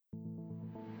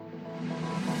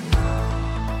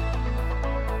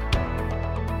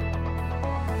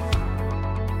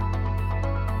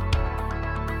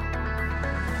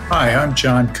Hi, I'm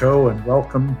John Coe, and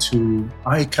welcome to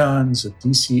Icons of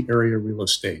DC Area Real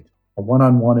Estate, a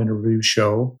one-on-one interview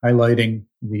show highlighting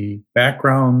the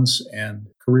backgrounds and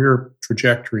career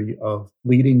trajectory of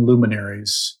leading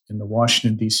luminaries in the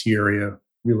Washington, D.C. area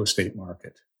real estate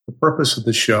market. The purpose of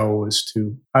the show is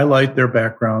to highlight their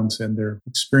backgrounds and their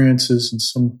experiences and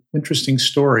some interesting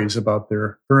stories about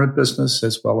their current business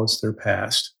as well as their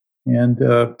past, and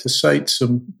to cite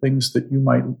some things that you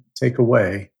might take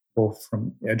away, both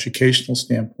from educational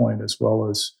standpoint as well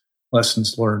as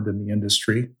lessons learned in the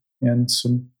industry, and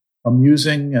some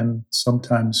amusing and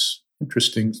sometimes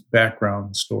interesting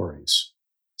background stories.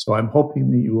 So I'm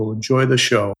hoping that you will enjoy the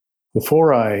show.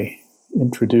 Before I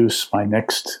introduce my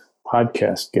next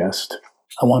podcast guest,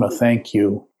 I want to thank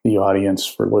you, the audience,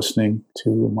 for listening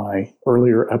to my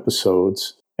earlier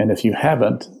episodes. And if you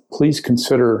haven't, please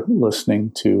consider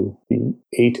listening to the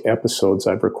 8 episodes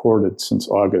I've recorded since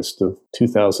August of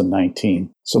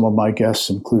 2019. Some of my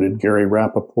guests included Gary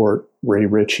Rappaport, Ray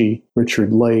Ritchie,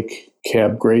 Richard Lake,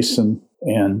 Cab Grayson,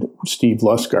 and Steve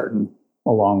Lustgarten,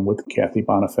 along with Kathy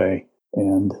Bonifay,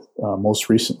 and most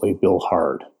recently, Bill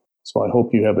Hard. So I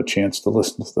hope you have a chance to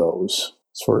listen to those.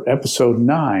 For episode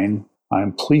 9,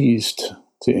 I'm pleased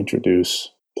to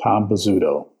introduce Tom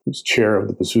Bozzuto, who's chair of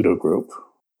the Bozzuto Group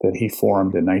that he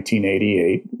formed in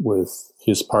 1988 with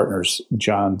his partners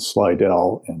John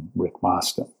Slidell and Rick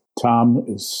Mostyn. Tom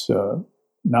is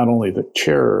not only the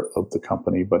chair of the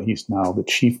company, but he's now the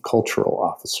chief cultural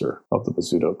officer of the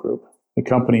Bozzuto Group. The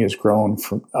company has grown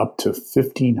from up to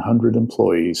 1,500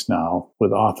 employees now,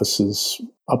 with offices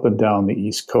up and down the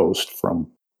East Coast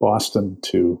from Boston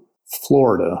to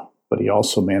Florida, but he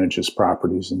also manages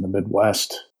properties in the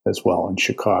Midwest as well, in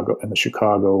the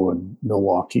Chicago and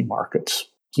Milwaukee markets.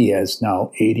 He has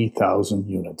now 80,000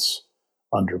 units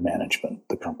under management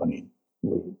the company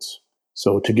leads.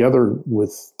 So together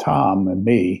with Tom and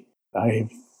me,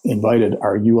 I've invited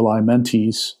our ULI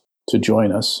mentees to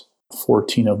join us.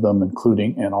 14 of them,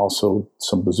 including and also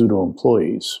some Bozzuto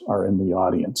employees, are in the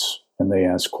audience, and they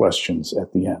ask questions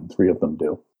at the end. 3 of them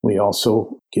do. We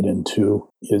also get into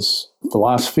his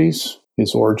philosophies,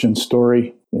 his origin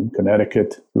story in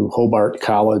Connecticut through Hobart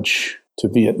College to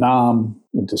Vietnam,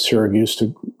 into Syracuse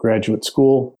to graduate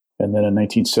school, and then in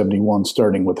 1971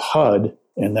 starting with HUD,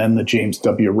 and then the James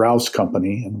W. Rouse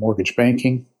Company in mortgage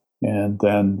banking, and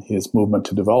then his movement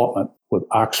to development with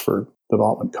Oxford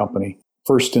Development Company,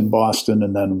 first in Boston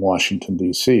and then Washington,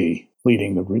 D.C.,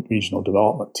 leading the regional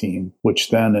development team, which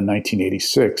then in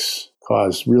 1986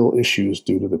 caused real issues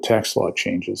due to the tax law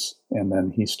changes. And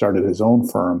then he started his own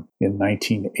firm in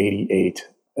 1988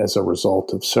 as a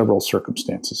result of several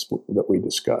circumstances that we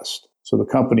discussed. So the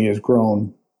company has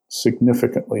grown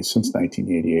significantly since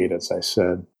 1988, as I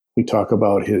said. We talk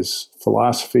about his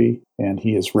philosophy, and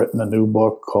he has written a new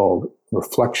book called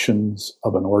Reflections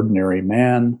of an Ordinary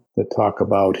Man that talk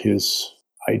about his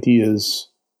ideas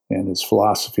and his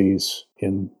philosophies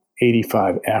in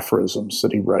 85 aphorisms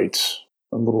that he writes,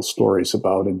 little stories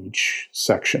about in each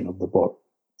section of the book.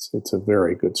 It's a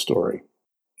very good story.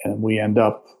 And we end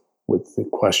up with the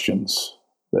questions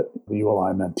that the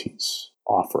ULI mentees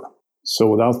offer. So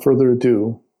without further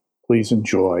ado, please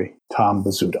enjoy Tom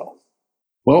Bozzuto.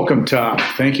 Welcome, Tom.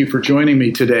 Thank you for joining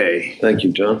me today. Thank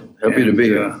you, John. Happy to be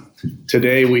here.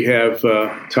 Today we have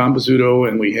Tom Bozzuto,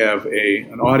 and we have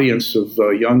an audience of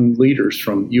young leaders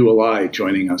from ULI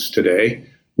joining us today,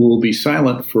 who will be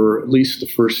silent for at least the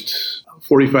first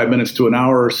 45 minutes to an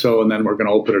hour or so, and then we're going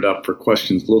to open it up for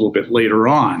questions a little bit later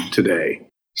on today.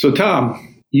 So, Tom,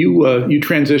 you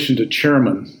transitioned to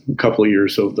chairman a couple of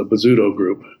years of the Bozzuto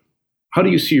Group. How do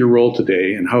you see your role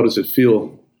today, and how does it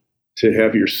feel to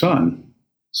have your son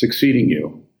succeeding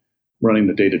you running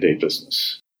the day-to-day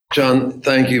business? John,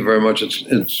 thank you very much.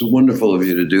 It's wonderful of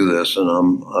you to do this, and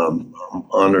I'm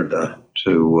honored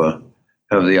to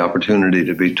have the opportunity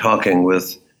to be talking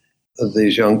with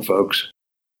these young folks.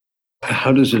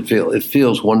 How does it feel? It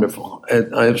feels wonderful.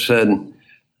 I have said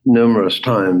numerous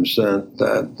times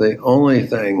that the only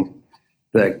thing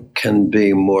that can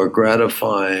be more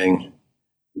gratifying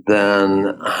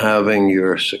than having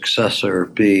your successor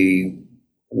be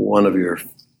one of your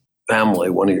family,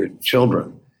 one of your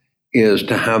children, is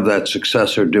to have that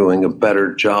successor doing a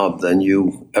better job than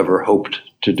you ever hoped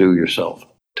to do yourself.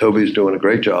 Toby's doing a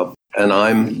great job, and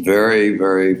I'm very,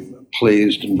 very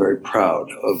pleased and very proud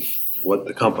of what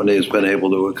the company has been able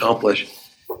to accomplish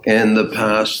in the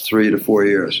past 3 to 4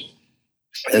 years.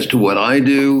 As to what I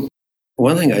do,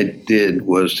 one thing I did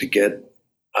was to get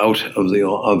out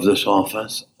of this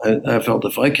office. I felt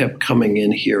if I kept coming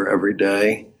in here every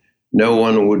day no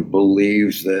one would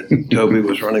believe that Toby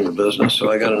was running the business. So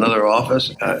I got another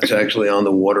office. It's actually on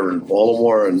the water in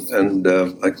Baltimore. And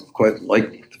I quite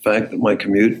like the fact that my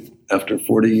commute after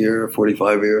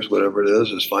 45 years, whatever it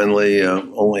is finally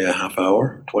only a half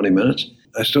hour, 20 minutes.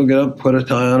 I still get up, put a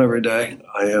tie on every day.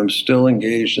 I am still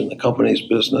engaged in the company's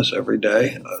business every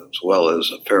day, as well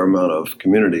as a fair amount of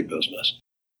community business.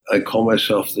 I call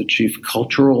myself the Chief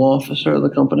Cultural Officer of the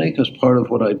company because part of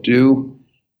what I do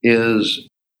is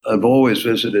I've always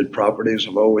visited properties.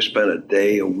 I've always spent a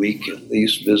day a week at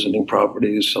least visiting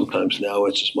properties. Sometimes now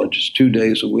it's as much as 2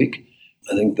 days a week.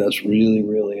 I think that's really,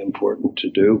 really important to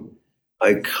do.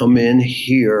 I come in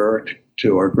here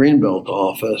to our Greenbelt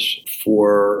office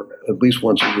for at least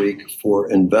once a week for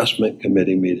investment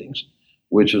committee meetings,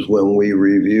 which is when we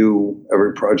review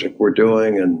every project we're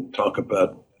doing and talk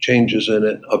about changes in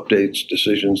it, updates,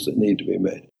 decisions that need to be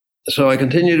made. So I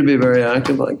continue to be very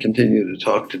active. I continue to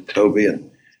talk to Toby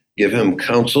and give him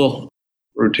counsel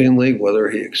routinely. Whether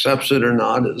he accepts it or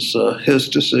not is his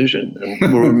decision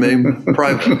and will remain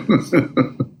private.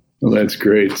 Well, that's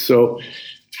great. So,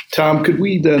 Tom, could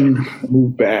we then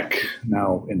move back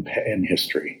now in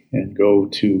history and go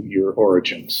to your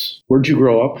origins? Where'd you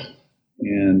grow up,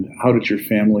 and how did your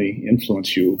family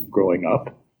influence you growing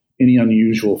up? Any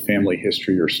unusual family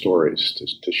history or stories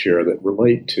to share that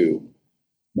relate to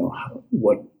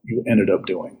what you ended up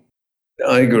doing?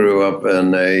 I grew up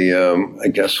in I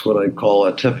guess what I'd call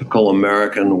a typical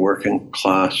American working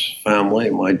class family.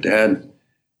 My dad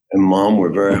and mom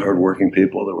were very hardworking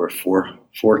people. There were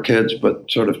four kids, but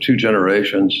sort of two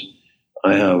generations.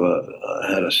 I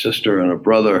had a sister and a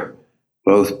brother,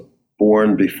 both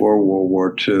born before World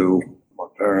War II. My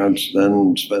parents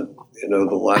then spent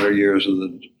the latter years of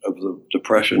the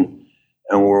Depression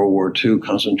and World War II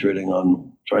concentrating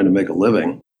on trying to make a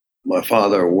living. My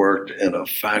father worked in a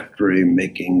factory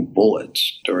making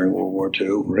bullets during World War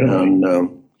II. Really?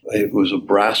 And it was a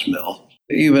brass mill.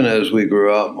 Even as we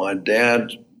grew up, my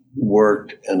dad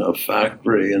worked in a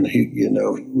factory, and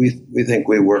we think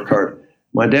we work hard.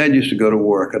 My dad used to go to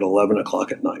work at 11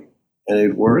 o'clock at night, and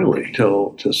he'd work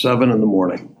till 7 in the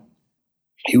morning.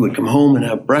 He would come home and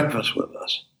have breakfast with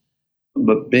us.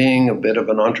 But being a bit of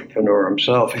an entrepreneur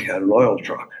himself, he had an oil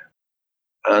truck.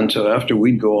 And so after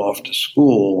we'd go off to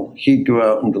school, he'd go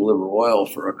out and deliver oil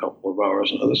for a couple of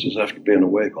hours. Now, this is after being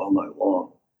awake all night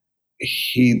long.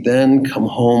 He'd then come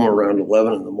home around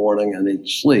 11 in the morning and he'd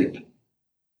sleep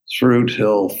through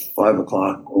till 5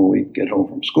 o'clock when we'd get home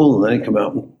from school. And then he'd come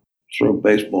out and throw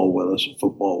baseball with us,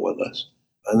 football with us.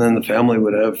 And then the family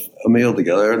would have a meal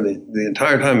together. And the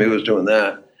entire time he was doing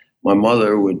that, my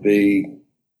mother would be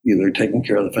either taking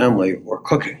care of the family or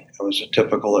cooking. It was a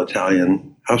typical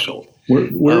Italian household.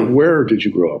 Where did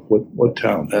you grow up? What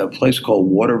town? A place called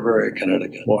Waterbury,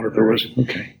 Connecticut. Waterbury.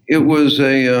 Okay. It was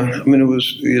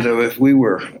if we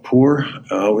were poor,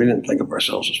 we didn't think of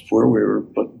ourselves as poor. We were,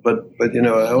 but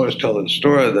I always tell the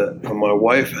story that when my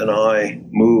wife and I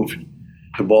moved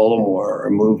to Baltimore or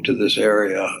moved to this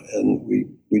area, and we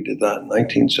did that in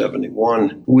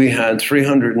 1971, we had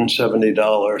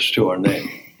 $370 to our name.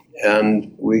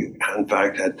 And we, in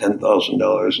fact, had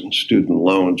 $10,000 in student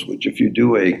loans, which if you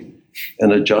do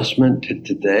an adjustment to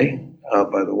today,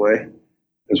 by the way,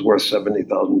 is worth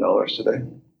 $70,000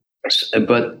 today.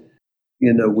 But,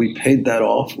 we paid that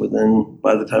off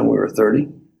by the time we were 30.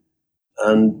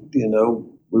 And,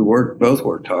 we both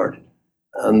worked hard,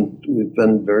 and we've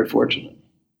been very fortunate.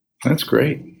 That's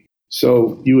great.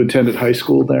 So you attended high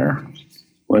school there?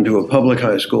 Went to a public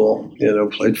high school,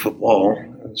 played football.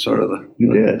 Sort of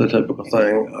the typical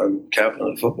thing. I'm captain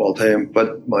of the football team,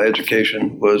 but my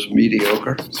education was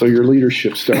mediocre. So your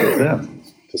leadership started then,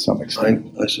 to some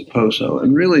extent. I suppose so. It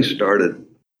really started,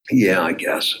 I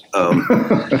guess.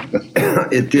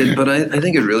 It did, but I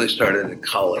think it really started at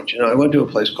college. I went to a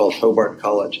place called Hobart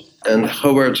College, and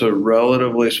Hobart's a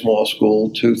relatively small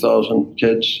school, 2,000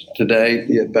 kids today.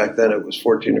 Back then it was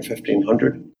 1,400 or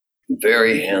 1,500.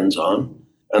 Very hands-on.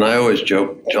 And I always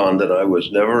joke, John, that I was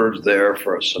never there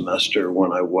for a semester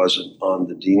when I wasn't on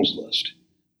the dean's list.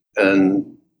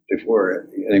 And before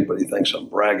anybody thinks I'm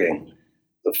bragging,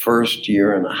 the first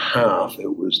year and a half,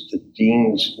 it was the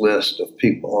dean's list of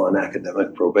people on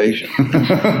academic probation.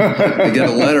 I get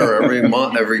a letter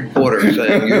every quarter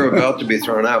saying, you're about to be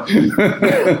thrown out.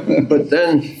 But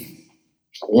then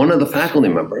one of the faculty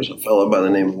members, a fellow by the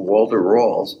name of Walter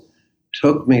Rawls,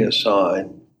 took me aside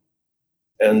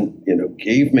and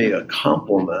gave me a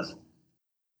compliment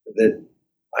that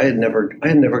I had never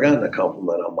gotten a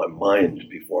compliment on my mind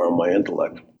before, on my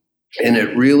intellect. And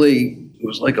it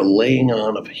was like a laying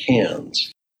on of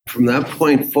hands. From that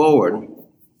point forward,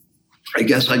 I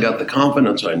guess I got the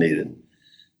confidence I needed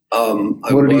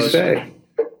What did he say?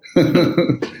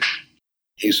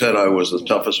 He said I was the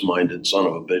toughest-minded son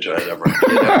of a bitch I'd ever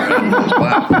had in his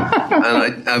class.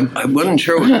 And I wasn't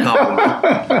sure it was a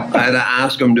compliment. I had to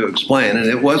ask him to explain, and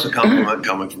it was a compliment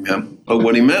coming from him. But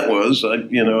what he meant was, I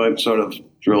sort of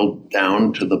drilled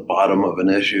down to the bottom of an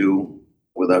issue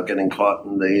without getting caught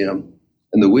in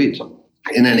the weeds.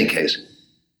 In any case,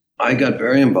 I got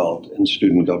very involved in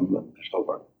student government at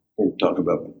Hobart. You talk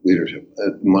about leadership.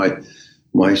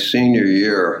 My senior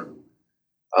year,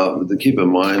 to keep in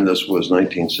mind, this was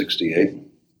 1968.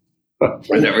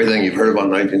 And everything you've heard about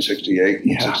 1968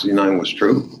 and 69 was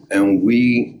true. And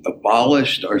we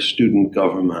abolished our student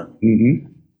government. Mm-hmm.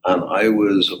 And I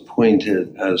was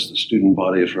appointed as the student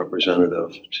body's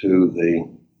representative to the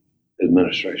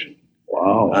administration.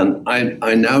 Wow. And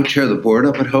I now chair the board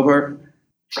up at Hobart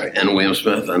and William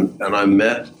Smith. And I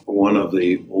met one of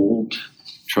the old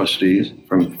trustees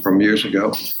from years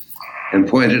ago and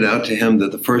pointed out to him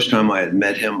that the first time I had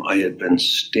met him, I had been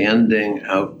standing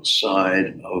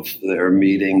outside of their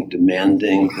meeting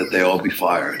demanding that they all be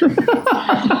fired. So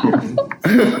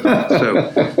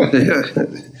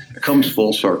it comes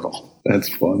full circle. That's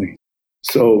funny.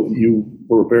 So you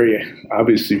were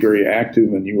obviously very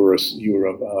active, and were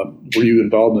you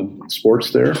involved in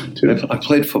sports there too? I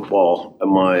played football in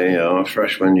my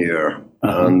freshman year,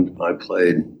 and I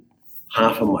played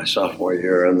half of my sophomore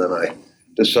year, and then I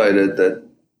decided that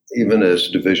even as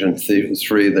Division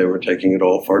III, they were taking it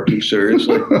all far too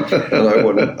seriously,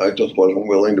 and I just wasn't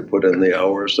willing to put in the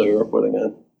hours they were putting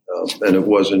in, and it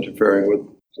was interfering with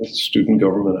student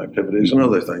government activities and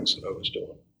other things that I was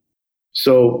doing.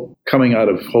 So coming out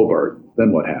of Hobart,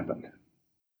 then what happened?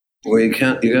 Well, you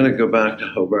got to go back to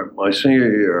Hobart. My senior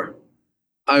year,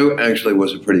 I actually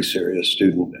was a pretty serious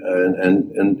student,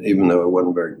 and even though I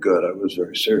wasn't very good, I was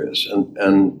very serious,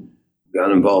 and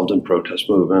got involved in protest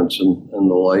movements and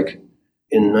the like.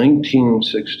 In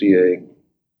 1968,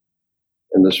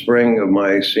 in the spring of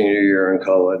my senior year in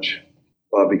college,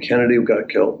 Bobby Kennedy got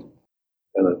killed.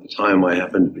 And at the time, I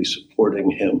happened to be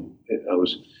supporting him.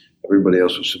 Everybody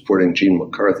else was supporting Gene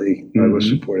McCarthy. Mm-hmm. I was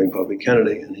supporting Bobby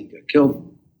Kennedy, and he got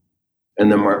killed. And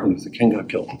then Martin Luther King got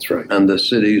killed. That's right. And the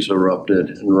cities erupted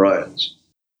in riots.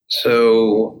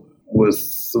 So with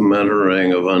the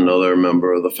mentoring of another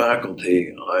member of the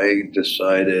faculty, I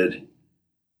decided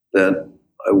that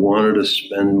I wanted to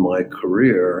spend my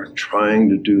career trying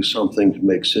to do something to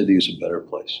make cities a better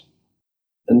place.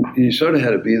 And you sort of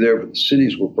had to be there, but the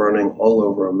cities were burning all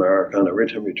over America, and every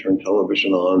time you turned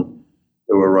television on,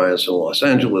 there were riots in Los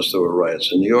Angeles, there were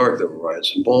riots in New York, there were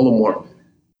riots in Baltimore.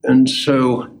 And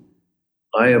so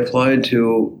I applied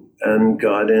to and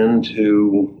got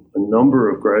into a number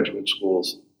of graduate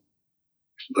schools.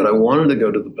 But I wanted to go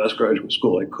to the best graduate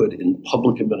school I could in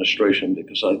public administration,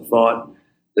 because I thought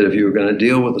that if you were going to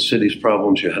deal with the city's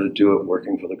problems, you had to do it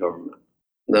working for the government.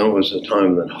 And that was the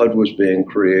time that HUD was being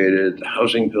created. The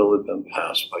housing bill had been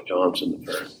passed by Johnson, the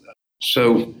parent.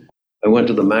 So I went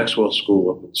to the Maxwell School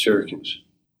up at Syracuse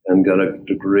and got a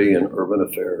degree in urban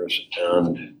affairs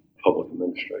and public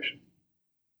administration.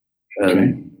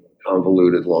 And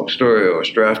convoluted long story, I was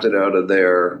drafted out of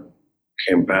there,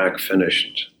 came back,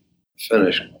 finished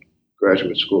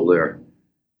graduate school there.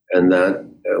 And that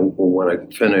when I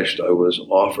finished, I was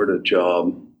offered a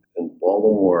job in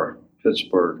Baltimore,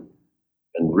 Pittsburgh,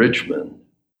 and Richmond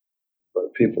by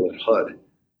people at HUD.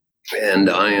 And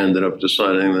I ended up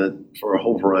deciding that for a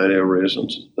whole variety of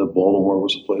reasons, that Baltimore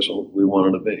was the place we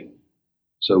wanted to be.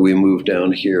 So we moved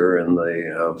down here in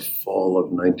the fall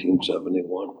of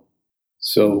 1971.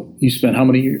 So you spent how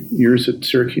many years at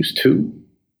Syracuse? 2?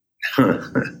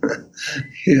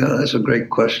 Yeah, that's a great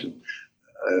question.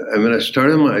 I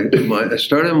started my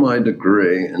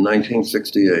degree in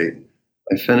 1968.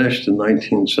 I finished in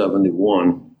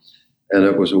 1971. And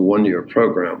it was a 1-year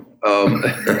program.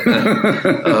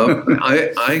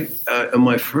 In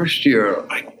my first year,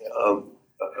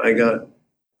 I got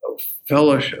a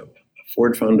fellowship, a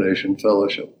Ford Foundation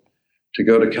fellowship, to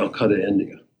go to Calcutta,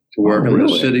 India, to work in the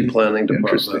city planning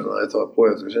department. And I thought,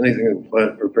 boy, if there's anything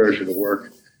that prepares you to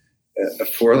work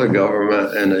for the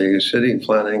government in a city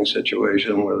planning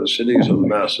situation where the city is a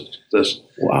mess, it's this.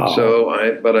 Wow.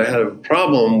 But I had a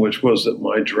problem, which was that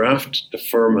my draft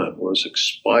deferment was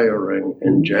expiring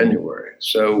in January.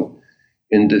 So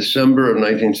in December of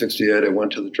 1968, I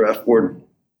went to the draft board,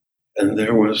 and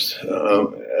there was,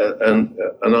 and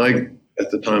I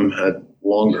at the time had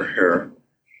longer hair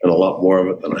and a lot more of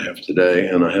it than I have today,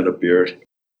 and I had a beard.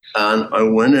 And I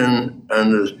went in,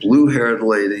 and this blue-haired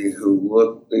lady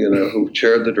who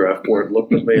chaired the draft board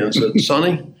looked at me and said,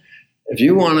 "Sonny, if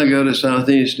you want to go to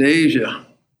Southeast Asia,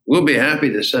 we'll be happy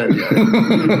to send you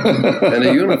in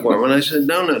a uniform. And I said,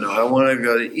 no, I want to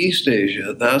go to East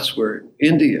Asia. That's where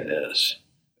India is.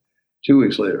 2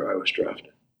 weeks later, I was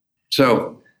drafted.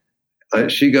 So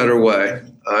she got her way.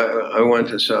 I went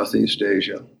to Southeast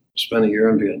Asia, spent a year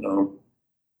in Vietnam,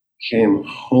 came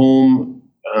home,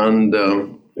 and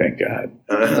thank God.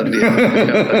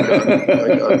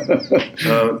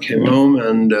 Came home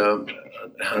and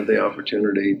had the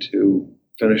opportunity to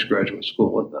finish graduate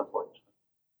school at that point.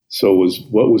 So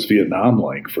what was Vietnam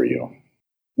like for you?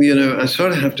 I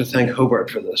sort of have to thank Hobart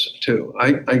for this too.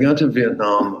 I got to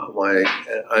Vietnam.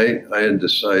 I had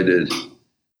decided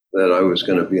that I was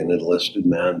going to be an enlisted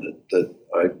man. That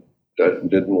I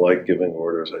didn't like giving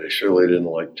orders. I surely didn't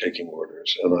like taking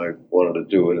orders, and I wanted to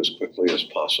do it as quickly as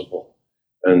possible.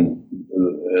 And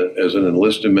as an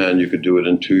enlisted man, you could do it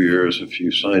in 2 years. If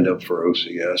you signed up for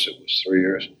OCS, it was 3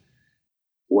 years.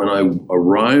 When I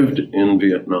arrived in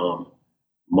Vietnam,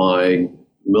 my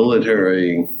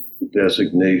military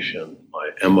designation,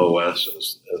 my MOS,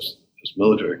 as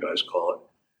military guys call it,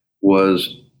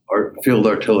 was field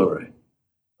artillery.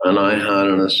 And I had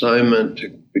an assignment to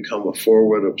become a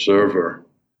forward observer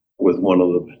with one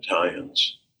of the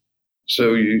battalions.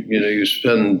 So you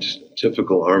spend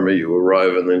typical army, you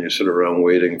arrive and then you sit around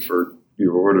waiting for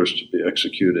your orders to be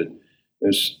executed. I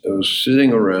was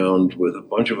sitting around with a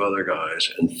bunch of other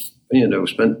guys and,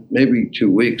 spent maybe 2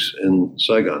 weeks in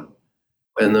Saigon.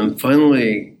 And then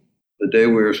finally, the day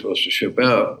we were supposed to ship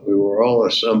out, we were all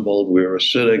assembled. We were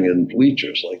sitting in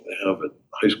bleachers like they have at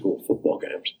high school football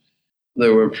games.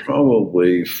 There were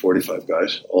probably 45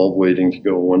 guys all waiting to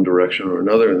go one direction or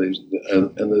another.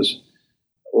 And this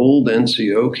old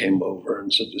NCO came over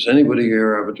and said, does anybody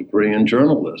here have a degree in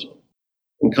journalism?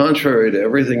 And contrary to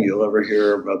everything you'll ever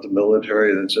hear about the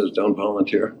military that says don't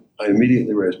volunteer, I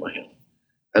immediately raised my hand.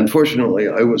 And fortunately,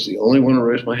 I was the only one who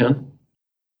raised my hand.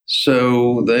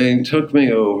 So they took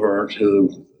me over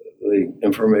to the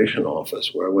information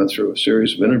office where I went through a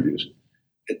series of interviews,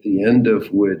 at the end of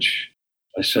which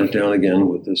I sat down again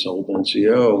with this old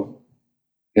NCO,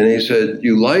 and he said,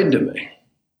 you lied to me.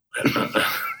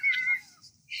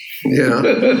 Yeah.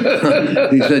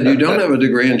 He said, you don't have a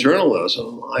degree in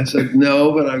journalism. I said,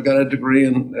 no, but I've got a degree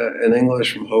in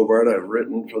English from Hobart. I've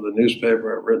written for the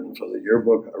newspaper. I've written for the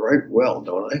yearbook. I write well,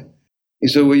 don't I? He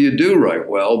said, well, you do write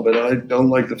well, but I don't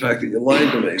like the fact that you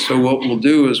lied to me. So what we'll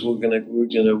do is we'll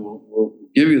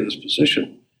give you this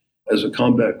position as a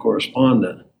combat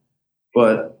correspondent,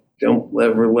 but don't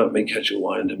ever let me catch you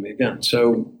lying to me again.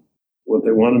 So what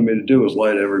they wanted me to do was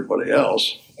lie to everybody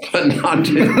else, but not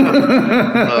to him.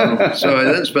 So I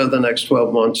then spent the next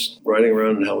 12 months riding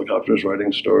around in helicopters,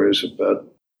 writing stories about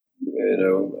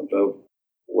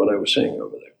what I was seeing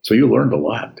over there. So you learned a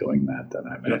lot doing that, then,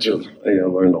 I imagine. I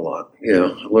learned a lot. Yeah,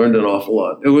 I learned an awful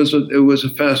lot. It was a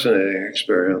fascinating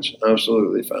experience,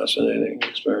 absolutely fascinating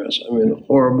experience. I mean,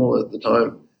 horrible at the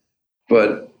time,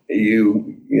 but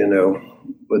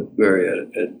but very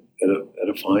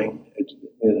edifying,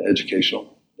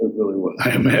 educational. It really was.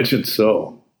 I imagine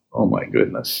so. Oh my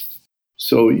goodness.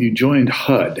 So you joined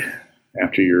HUD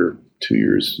after your 2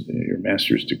 years, your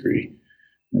master's degree.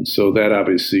 And so that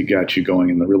obviously got you going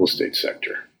in the real estate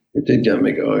sector. It did get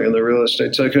me going in the real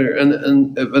estate sector.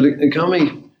 But it got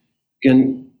me,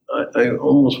 again, I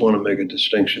almost want to make a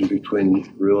distinction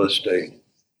between real estate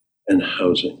and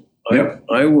housing. Yep.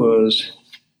 I was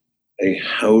a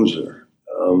houser.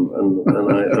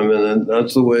 And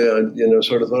that's the way I,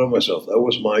 sort of thought of myself. That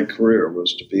was my career,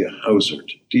 was to be a houser,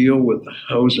 to deal with the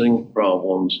housing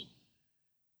problems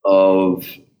of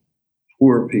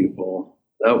poor people.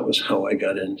 That was how I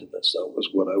got into this. That was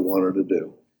what I wanted to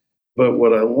do. But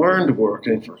what I learned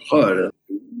working for HUD,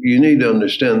 you need to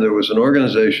understand there was an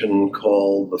organization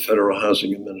called the Federal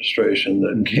Housing Administration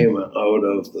that came out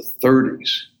of the 30s.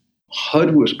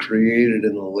 HUD was created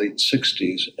in the late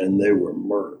 60s, and they were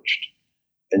merged.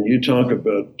 And you talk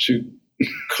about two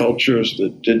cultures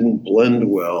that didn't blend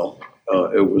well,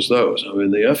 it was those. I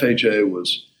mean, the FHA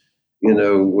was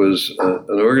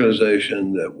an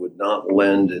organization that would not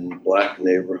lend in black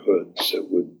neighborhoods. It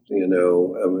would, it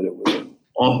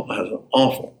has an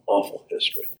awful, awful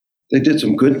history. They did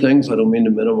some good things. I don't mean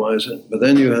to minimize it. But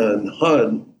then you had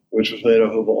HUD, which was made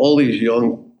up of all these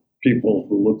young people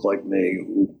who looked like me,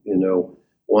 who,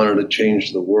 wanted to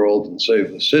change the world and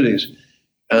save the cities.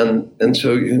 And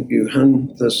so you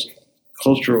had this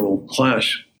cultural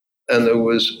clash. And there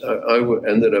was, I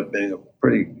ended up being a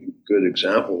pretty good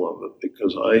example of it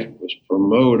because I was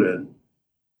promoted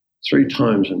 3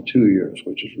 times in 2 years,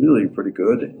 which is really pretty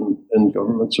good in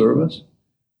government service.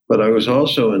 But I was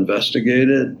also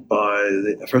investigated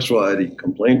by first of all, I had a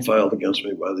complaint filed against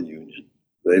me by the union.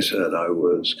 they said I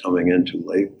was coming in too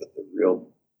late, but the real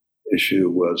issue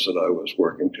was that I was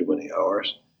working too many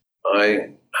hours.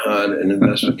 I had an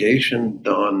investigation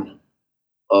done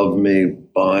of me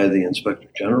by the Inspector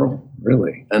General.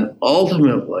 Really? And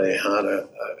ultimately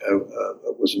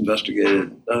was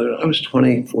investigated. I was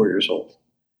 24 years old,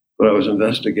 but I was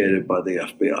investigated by the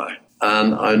FBI.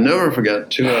 And I never forget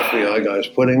 2 FBI guys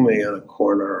putting me in a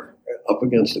corner up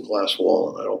against the glass wall,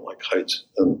 and I don't like heights.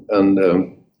 And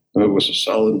it was a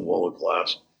solid wall of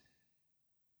glass.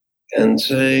 And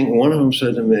saying, one of them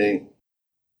said to me,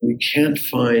 "We can't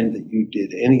find that you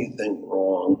did anything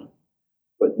wrong,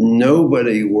 but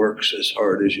nobody works as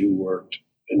hard as you worked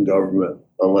in government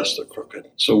unless they're crooked.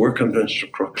 So we're convinced you're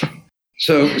crooked."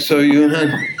 So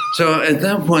at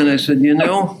that point I said,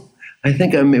 I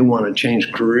think I may want to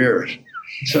change careers.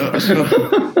 So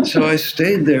I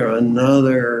stayed there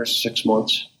another 6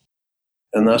 months,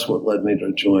 and that's what led me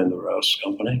to join the Rouse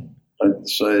Company. I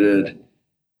decided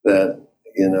that,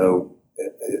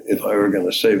 if I were going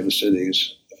to save the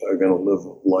cities, if I were going to live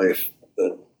a life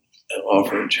that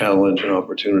offered challenge and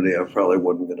opportunity, I probably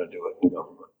wasn't going to do it in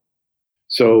government.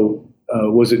 So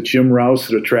was it Jim Rouse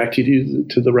that attracted you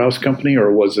to the Rouse Company,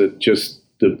 or was it just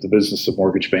the business of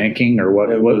mortgage banking, or what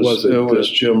was it? It was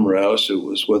Jim Rouse. It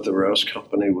was what the Rouse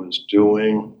Company was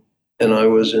doing. And I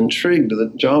was intrigued.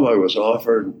 The job I was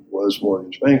offered was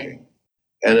mortgage banking.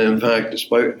 And in fact,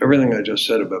 despite everything I just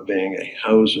said about being a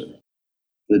houser,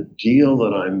 the deal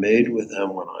that I made with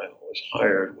them when I was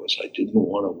hired was I didn't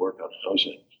want to work on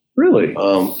housing. Really?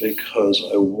 Because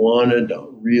I wanted to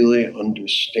really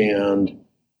understand,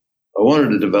 I wanted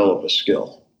to develop a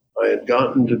skill. I had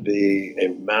gotten to be a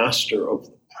master of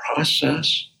the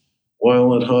process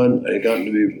while at HUD. I had gotten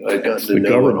to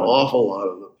know an awful lot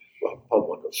of the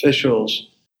public officials.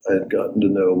 I had gotten to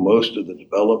know most of the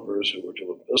developers who were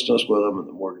doing business with them and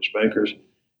the mortgage bankers,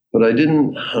 but I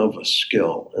didn't have a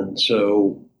skill. And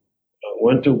so I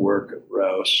went to work at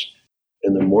Rouse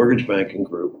in the mortgage banking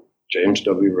group, James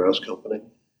W. Rouse Company,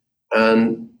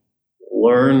 and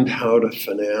learned how to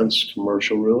finance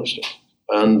commercial real estate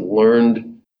and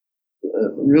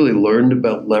really learned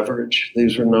about leverage.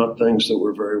 These are not things that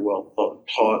were very well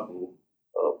taught in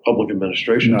public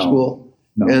administration school.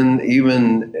 No. And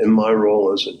even in my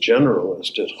role as a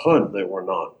generalist at HUD, they were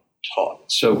not taught.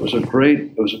 So it was a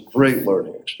great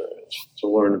learning experience to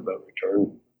learn about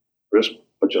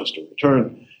risk-adjusted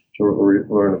return, to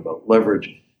learn about leverage.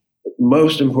 But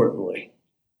most importantly,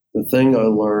 the thing I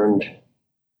learned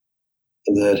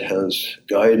that has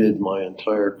guided my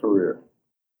entire career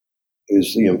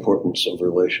is the importance of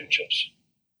relationships.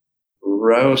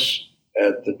 Rouse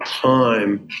at the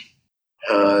time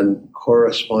had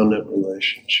correspondent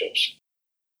relationships.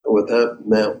 What that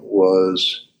meant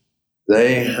was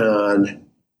they had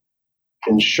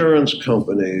insurance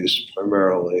companies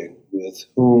primarily with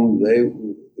whom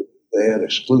they had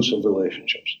exclusive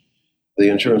relationships. The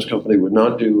insurance company would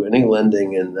not do any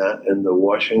lending in the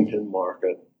Washington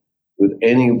market with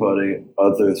anybody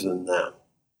other than them.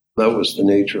 That was the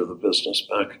nature of the business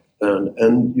back then.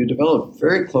 And you develop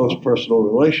very close personal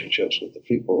relationships with the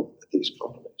people at these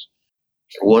companies.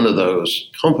 One of those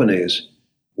companies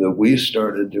that we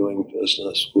started doing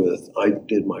business with, I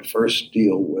did my first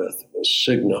deal with, was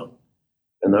Cigna.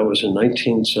 And that was in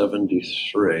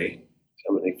 1973,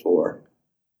 74.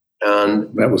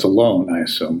 And that was a loan, I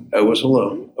assume. It was a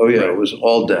loan. Oh, yeah, right. It was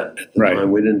all debt at the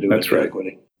time. We didn't do any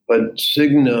equity. But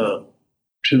Cigna,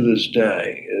 to this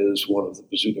day, is one of the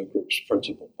Bozzuto Group's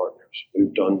principal partners.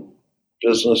 We've done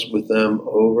business with them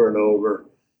over and over.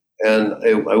 And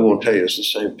I won't tell you it's the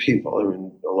same people. I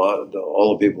mean,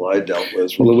 all the people I dealt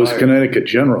with. Well, it was Connecticut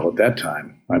General at that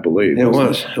time, I believe. It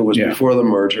was before the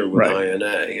merger with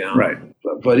INA. Yeah. Right.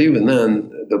 But even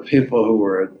then, the people who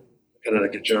were at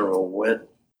Connecticut General went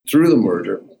through the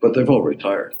merger, but they've all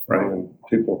retired. Right. I mean,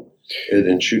 people at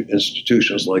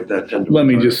institutions like that tend to. Let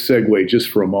me just segue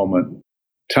just for a moment.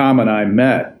 Tom and I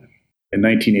met in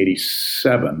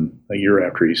 1987, a year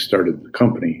after he started the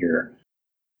company here.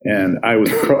 And I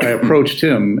approached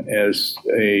him as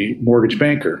a mortgage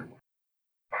banker.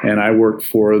 And I worked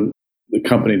for the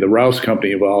company, the Rouse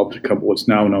Company evolved to what's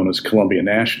now known as Columbia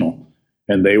National.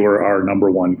 And they were our number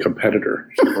one competitor.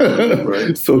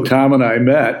 Right. So Tom and I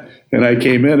met, and I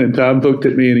came in, and Tom looked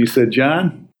at me and he said,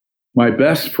 "John, my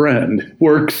best friend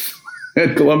works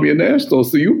at Columbia National,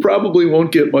 so you probably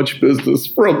won't get much business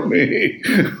from me."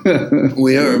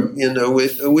 We are,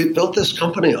 we built this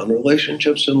company on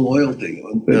relationships and loyalty.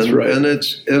 That's right. And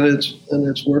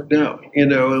it's worked out,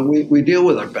 and we deal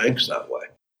with our banks that way.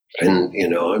 And,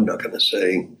 I'm not going to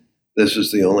say this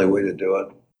is the only way to do it.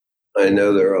 I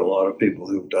know there are a lot of people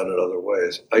who've done it other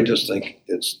ways. I just think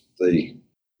it's the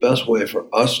best way for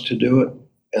us to do it.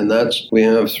 And we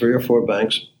have 3 or 4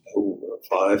 banks, or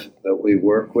 5 that we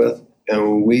work with.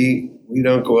 And we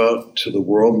don't go out to the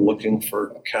world looking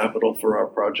for capital for our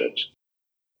projects.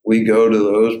 We go to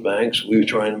those banks. We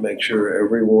try to make sure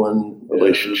everyone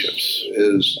relationships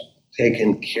is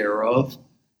taken care of.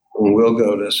 And we'll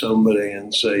go to somebody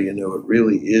and say, it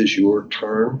really is your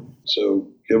turn. So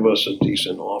give us a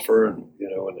decent offer and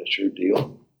it's your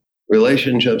deal.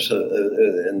 Relationships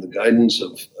and the guidance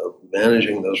of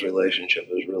managing those relationships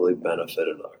has really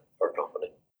benefited our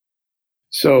company.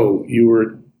 So you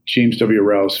were James W.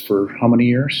 Rouse for how many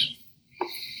years?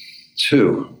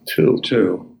 2.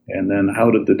 2. And then how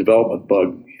did the development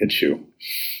bug hit you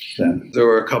then? There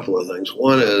were a couple of things.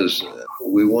 One is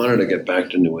we wanted to get back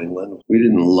to New England. We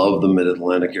didn't love the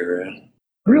Mid-Atlantic area.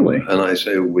 Really? And I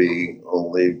say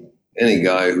any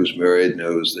guy who's married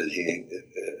knows that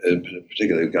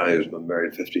particularly a guy who's been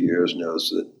married 50 years knows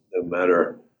that no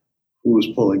matter who was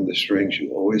pulling the strings,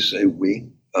 you always say we.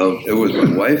 It was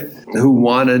my wife who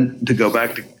wanted to go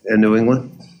back to New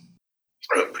England,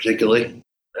 particularly.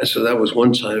 And so that was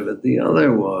one side of it. The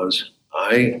other was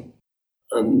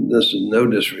and this is no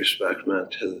disrespect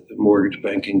meant to the mortgage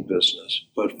banking business,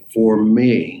 but for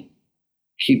me,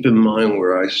 keep in mind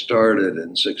where I started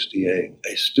in 68,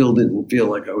 I still didn't feel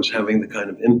like I was having the kind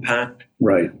of impact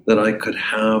that I could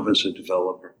have as a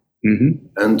developer. Mm-hmm.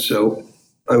 And so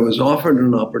I was offered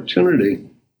an opportunity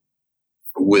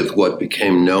with what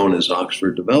became known as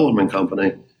Oxford Development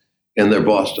Company in their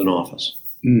Boston office.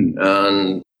 Mm.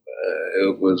 And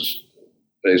it was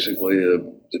basically a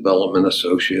development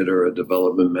associate or a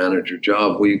development manager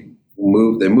job. They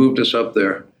moved us up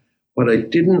there. What I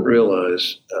didn't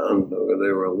realize, and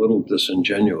they were a little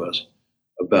disingenuous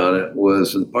about it,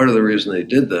 was that part of the reason they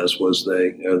did this was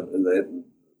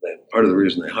part of the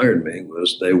reason they hired me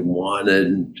was they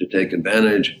wanted to take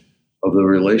advantage of the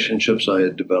relationships I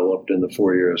had developed in the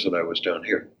 4 years that I was down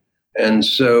here. And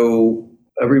so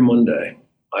every Monday,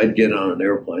 I'd get on an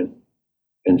airplane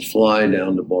and fly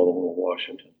down to Baltimore,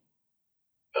 Washington.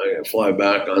 I'd fly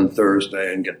back on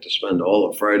Thursday and get to spend all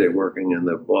of Friday working in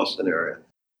the Boston area.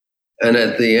 And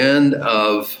at the end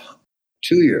of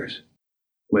 3 years,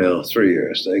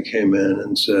 they came in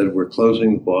and said, we're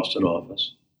closing the Boston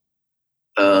office.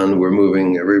 And we're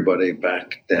moving everybody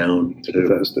back down to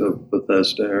the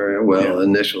Bethesda area. Well,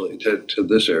 initially to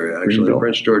this area, actually, Greenville.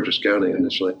 Prince George's County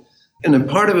initially. And then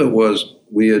part of it was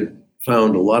we had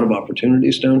found a lot of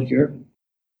opportunities down here.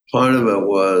 Part of it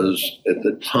was at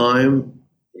the time,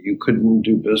 you couldn't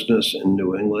do business in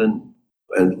New England,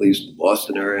 at least the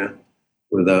Boston area,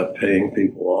 without paying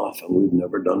people off. And we've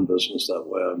never done business that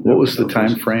way. What was the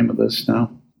time frame of this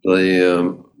now?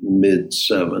 The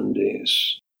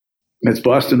mid-'70s. Has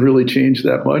Boston really changed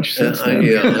that much since then?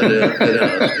 Yeah, it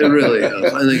has. It really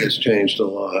has. I think it's changed a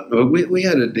lot. But we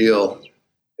had a deal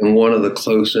in one of the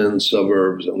close-in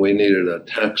suburbs, and we needed a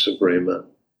tax agreement.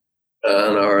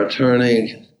 And our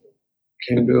attorney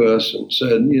came to us and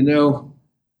said,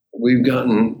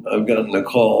 I've gotten a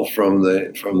call from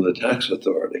the tax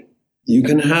authority. You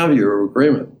can have your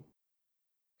agreement.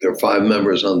 There are 5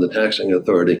 members on the taxing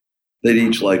authority. They'd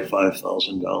each like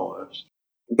 $5,000.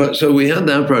 But so we had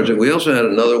that project. We also had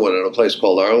another one in a place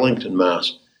called Arlington,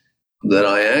 Mass, that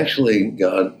I actually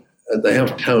got. They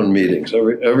have town meetings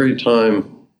every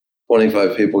time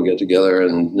 25 people get together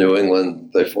in New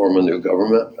England. They form a new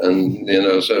government,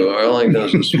 and so Arlington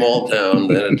is a small town.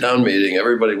 They had a town meeting.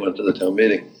 Everybody went to the town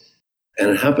meeting, and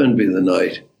it happened to be the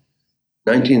night,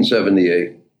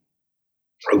 1978,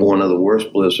 of one of the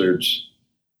worst blizzards.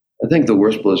 I think the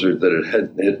worst blizzard that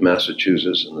had hit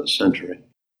Massachusetts in the century.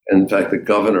 In fact, the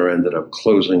governor ended up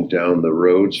closing down the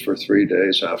roads for 3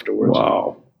 days afterwards.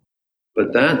 Wow.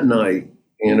 But that night,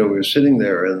 we were sitting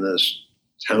there in this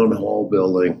town hall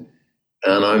building,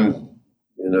 and I'm,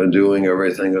 doing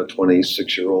everything a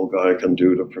 26-year-old guy can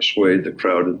do to persuade the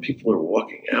crowd, and people are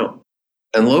walking out.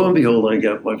 And lo and behold, I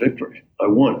get my victory. I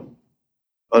won.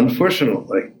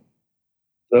 Unfortunately,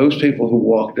 those people who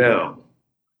walked out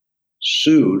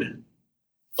sued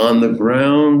on the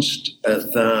grounds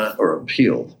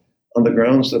appealed on the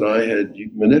grounds that I had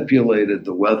manipulated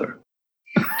the weather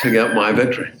to get my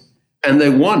victory. And they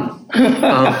won.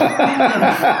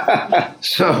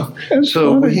 So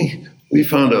we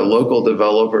found a local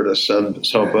developer to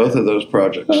sell both of those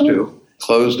projects to,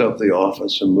 closed up the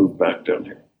office and moved back down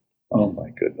here. Oh my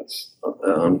goodness.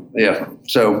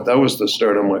 So that was the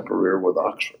start of my career with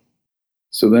Oxford.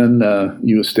 So then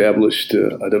you established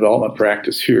a development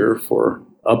practice here for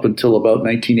up until about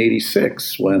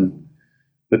 1986 when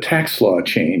the tax law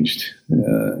changed,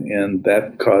 and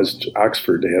that caused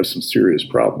Oxford to have some serious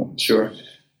problems. Sure.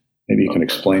 Maybe you can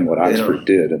explain what Oxford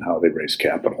did and how they raised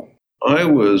capital. I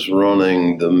was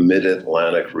running the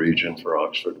Mid-Atlantic region for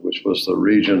Oxford, which was the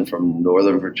region from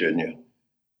Northern Virginia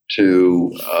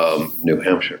to New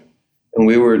Hampshire. And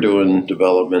we were doing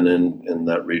development in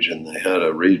that region. They had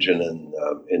a region in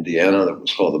Indiana that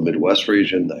was called the Midwest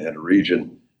region. They had a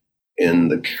region in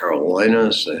the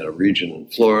Carolinas. They had a region in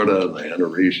Florida. And they had a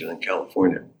region in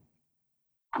California.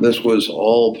 This was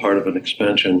all part of an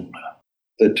expansion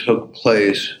that took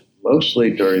place mostly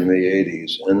during the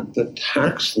 80s. And the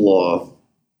tax law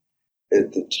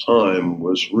at the time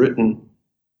was written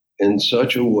in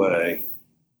such a way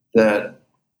that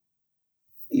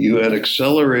you had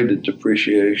accelerated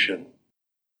depreciation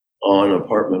on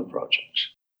apartment projects.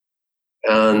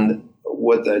 And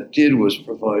what that did was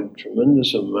provide a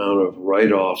tremendous amount of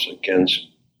write-offs against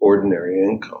ordinary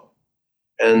income.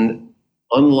 And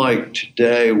unlike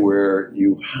today, where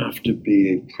you have to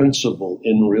be a principal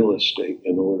in real estate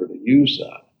in order to use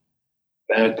that,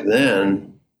 back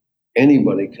then,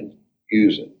 anybody can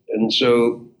use it. And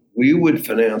so we would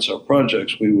finance our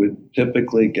projects. We would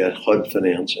typically get HUD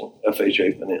financing,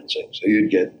 FHA financing. So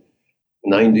you'd get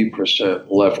 90%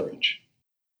 leverage.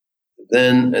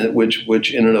 Then,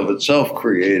 which in and of itself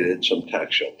created some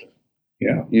tax shelter.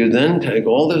 Yeah. You then take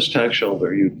all this tax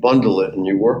shelter, you bundle it, and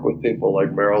you work with people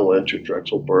like Merrill Lynch or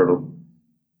Drexel Burnham,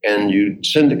 and you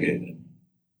syndicate it.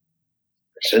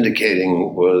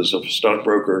 Syndicating was a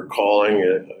stockbroker calling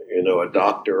a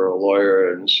doctor or a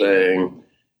lawyer and saying,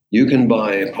 you can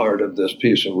buy a part of this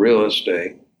piece of real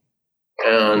estate,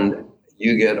 and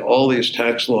you get all these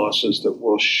tax losses that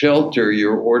will shelter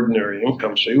your ordinary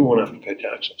income so you won't have to pay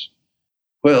taxes.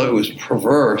 Well, it was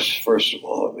perverse, first of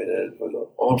all. I mean,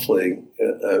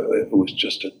 it was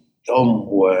just a dumb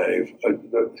way.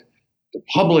 The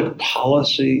public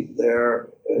policy there,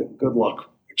 good luck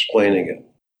explaining it.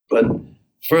 But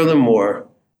furthermore,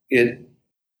 it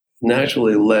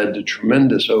naturally led to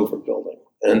tremendous overbuilding.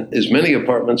 And as many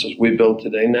apartments as we build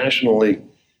today nationally,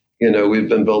 we've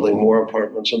been building more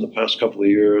apartments in the past couple of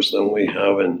years than we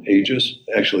have in ages,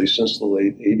 actually since the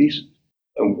late 80s.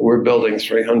 And we're building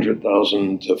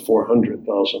 300,000 to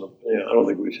 400,000. I don't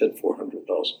think we've hit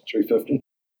 400,000, 350.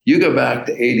 You go back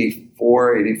to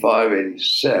 84, 85,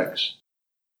 86,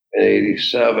 and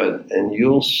 87, and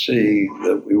you'll see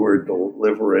that we were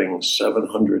delivering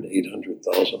 700,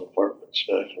 800,000 apartments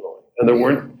nationally. And the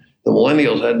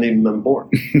millennials hadn't even been born.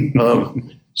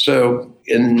 So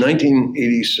in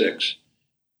 1986,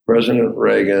 President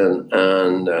Reagan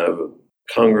and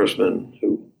Congressman,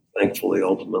 who thankfully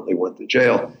ultimately went to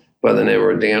jail, by the name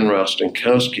of Dan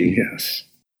Rostenkowski, yes,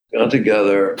 got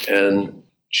together and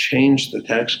changed the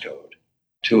tax code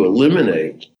to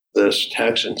eliminate this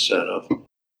tax incentive.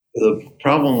 The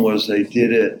problem was they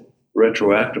did it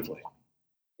retroactively.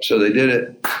 So they did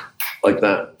it like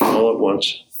that, all at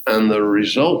once. And the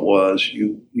result was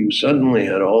you suddenly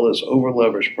had all this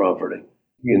over-leveraged property.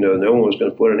 No one was going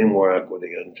to put any more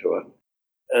equity into it.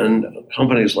 And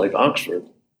companies like Oxford,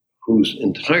 whose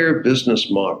entire business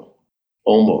model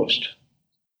almost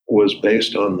was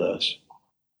based on this,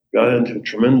 got into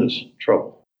tremendous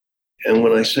trouble. And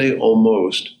when I say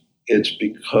almost, it's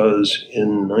because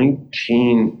in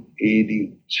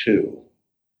 1982,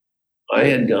 I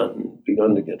had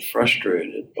begun to get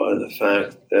frustrated by the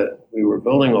fact that we were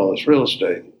building all this real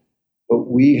estate, but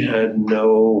we had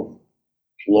no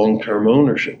long-term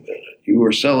ownership in it. You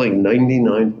were selling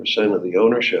 99% of the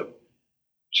ownership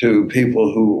to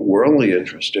people who were only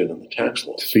interested in the tax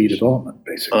laws. Fee development,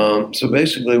 basically. So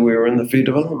basically, we were in the fee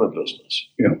development business.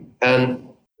 Yeah. And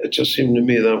it just seemed to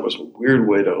me that was a weird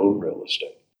way to own real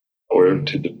estate or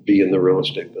to be in the real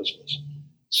estate business.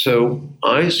 So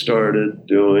I started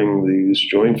doing these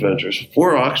joint ventures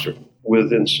for Oxford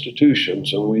with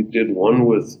institutions, and we did one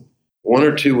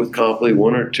or two with Copley,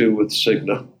 one or two with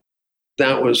Cigna.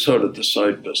 That was sort of the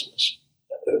side business.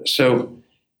 So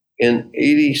in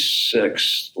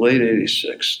 86, late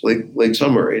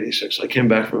summer 86, I came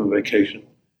back from a vacation,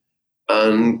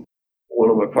 and one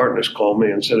of my partners called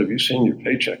me and said, "Have you seen your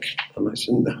paycheck?" And I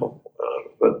said, "No,"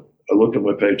 but I looked at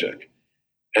my paycheck,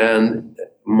 and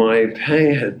my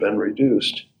pay had been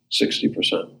reduced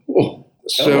 60%. Oh,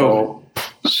 so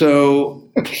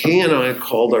he and I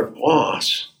called our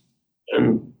boss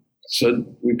and said,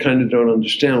 "We kind of don't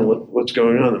understand what's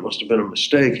going on. There must have been a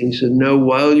mistake." And he said, "No,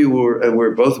 while you were," and we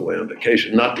were both away on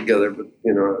vacation, not together, but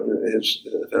his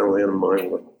family and mine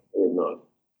were not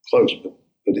close, but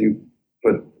we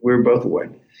were both away.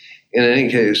 In any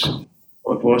case,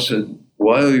 my boss said,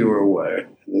 "While you were away,"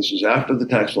 and this is after the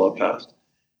tax law passed,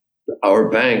 our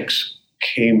banks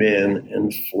came in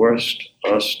and forced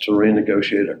us to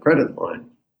renegotiate our credit line.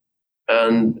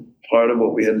 And part of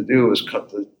what we had to do was cut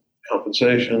the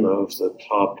compensation of the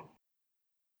top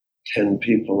 10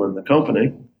 people in the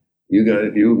company.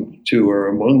 You two are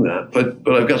among that.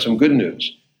 But I've got some good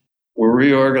news. We're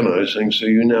reorganizing, so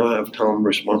you now have Tom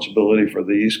responsibility for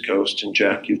the East Coast, and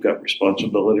Jack, you've got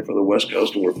responsibility for the West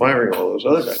Coast, and we're firing all those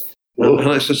other guys.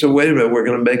 And I said, so wait a minute, we're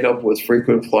going to make up with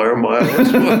frequent flyer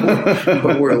miles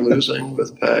what we're losing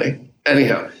with pay.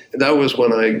 Anyhow, that was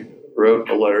when I wrote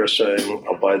a letter saying,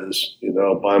 I'll buy this,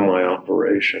 I'll buy my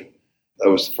operation. That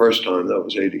was the first time, that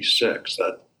was 86,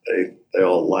 that they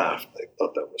all laughed. They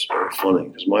thought that was very funny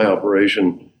because my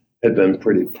operation had been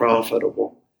pretty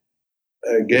profitable.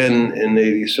 Again, in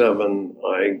 87,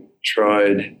 I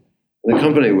tried, the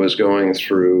company was going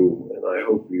through, and I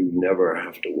hope you never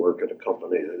have to work at a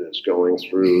company that is going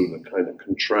through the kind of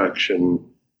contraction,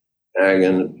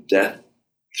 agony, death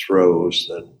throes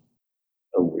that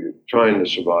we're trying to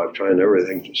survive, trying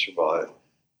everything to survive.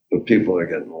 But people are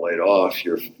getting laid off,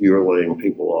 you're laying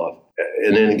people off.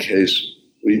 In any case,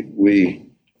 we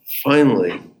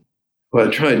finally, I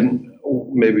tried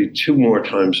maybe two more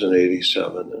times in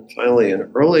 87. And finally,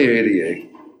 in early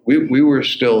 88, we were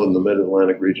still in the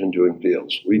Mid-Atlantic region doing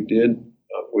deals.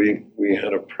 We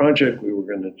had a project we were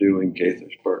going to do in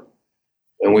Gaithersburg.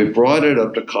 And we brought it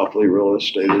up to Copley Real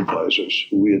Estate Advisors,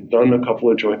 who we had done a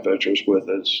couple of joint ventures with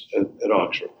at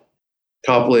Oxford.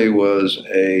 Copley was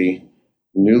a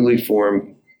newly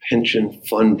formed pension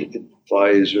fund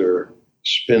advisor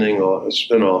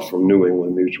spin-off from New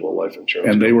England Mutual Life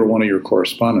Insurance. And they were one of your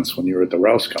correspondents when you were at the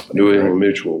Rouse Company. New England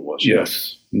Mutual was.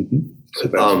 Yes. Mm-hmm. So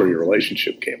that's where your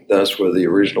relationship came from. That's where the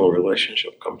original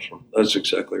relationship comes from. That's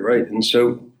exactly right. And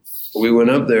so we went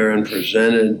up there and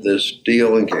presented this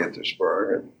deal in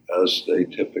Gaithersburg, and as they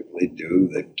typically do,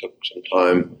 they took some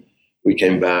time. We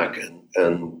came back, and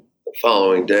the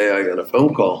following day I got a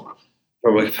phone call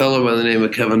from a fellow by the name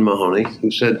of Kevin Mahoney,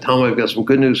 who said, Tom, I've got some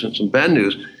good news and some bad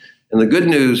news. And the good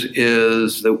news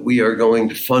is that we are going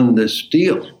to fund this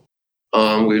deal.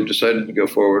 We've decided to go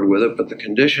forward with it, but the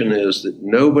condition is that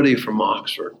nobody from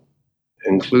Oxford,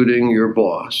 including your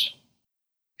boss,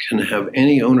 can have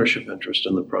any ownership interest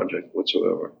in the project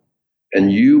whatsoever.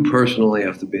 And you personally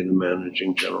have to be the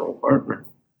managing general partner.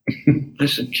 I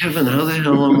said, Kevin, how the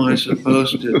hell am I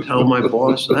supposed to tell my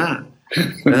boss that?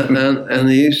 And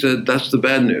he said, that's the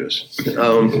bad news.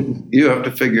 You have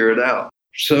to figure it out.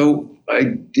 So I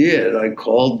did. I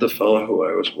called the fellow who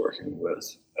I was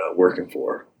working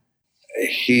for.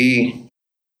 He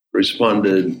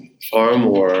responded far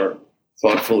more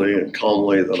thoughtfully and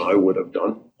calmly than I would have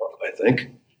done, I think.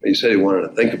 He said he wanted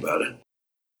to think about it.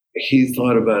 He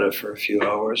thought about it for a few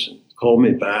hours and called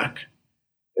me back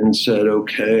and said,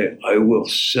 okay, I will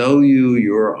sell you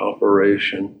your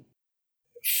operation.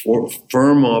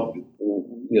 Firm up,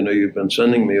 you've been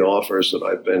sending me offers that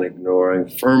I've been ignoring.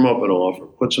 Firm up an offer,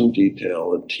 put some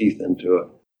detail and teeth into it,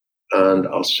 and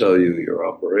I'll sell you your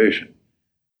operation.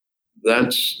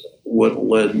 That's what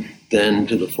led then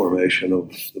to the formation of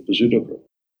the Bozzuto Group.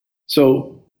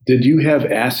 So did you have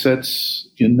assets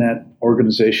in that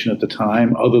organization at the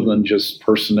time other than just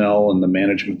personnel and the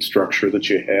management structure that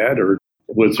you had? Or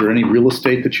was there any real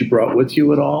estate that you brought with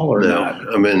you at all or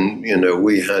not? I mean,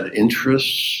 we had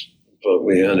interests, but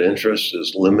we had interests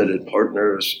as limited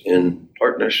partners in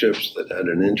partnerships that had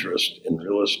an interest in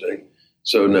real estate.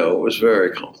 So no, it was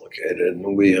very complicated,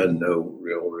 and we had no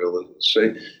real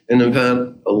estate. And in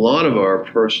fact, a lot of our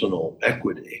personal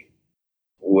equity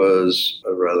was,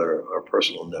 or rather our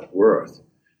personal net worth,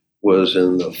 was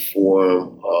in the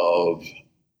form of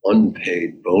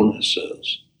unpaid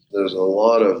bonuses. There's a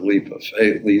lot of leaps of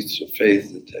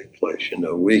faith that take place.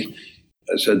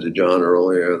 I said to John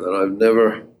earlier that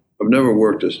I've never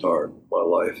worked as hard in my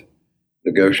life,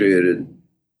 negotiated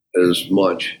as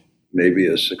much, maybe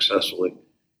as successfully,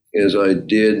 as I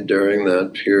did during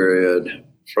that period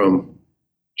from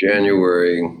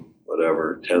January,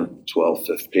 10th, 12th,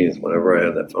 15th, whenever I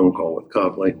had that phone call with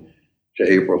Copley, to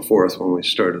April 4th when we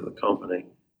started the company.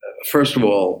 First of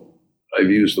all, I've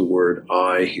used the word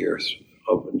I here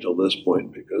up until this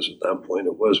point because at that point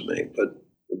it was me. But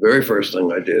the very first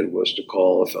thing I did was to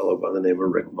call a fellow by the name of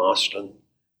Rick Mostyn,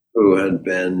 who had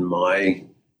been my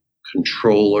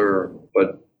controller,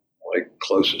 but my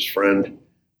closest friend.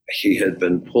 He had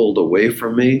been pulled away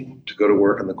from me to go to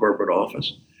work in the corporate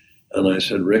office. And I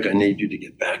said, Rick, I need you to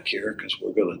get back here because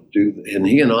we're going to do this. And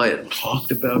he and I had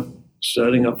talked about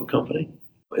setting up a company.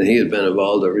 And he had been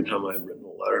involved every time I had written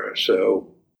a letter.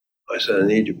 So I said, I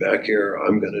need you back here.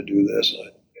 I'm going to do this.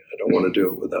 I don't want to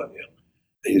do it without you.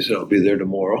 And he said, I'll be there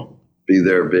tomorrow. Be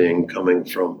there being coming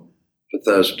from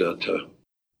Bethesda to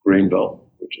Greenbelt,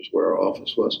 which is where our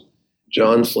office was.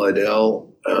 John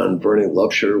Slidell and Bernie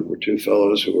Lupsher were two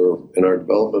fellows who were in our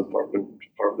development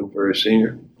department very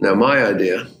senior. Now, my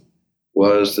idea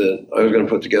was that I was going to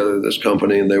put together this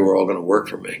company and they were all going to work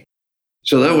for me.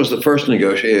 So that was the first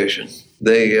negotiation.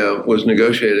 They was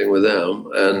negotiating with them,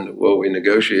 and what we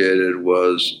negotiated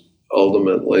was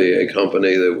ultimately a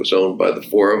company that was owned by the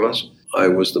four of us. I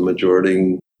was the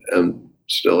majority and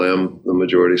still am the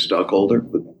majority stockholder,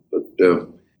 but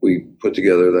we put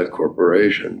together that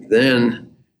corporation.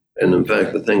 Then, and in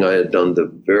fact, the thing I had done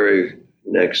the very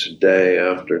next day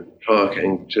after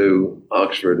talking to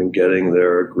Oxford and getting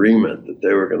their agreement that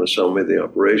they were going to sell me the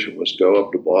operation was go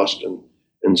up to Boston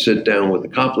and sit down with the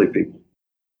Copley people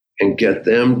and get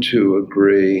them to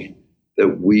agree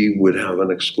that we would have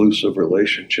an exclusive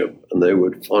relationship and they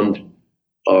would fund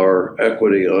our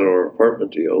equity on our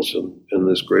apartment deals in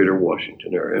this greater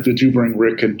Washington area. Did you bring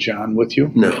Rick and John with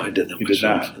you? No, I didn't. You did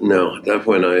not? No, at that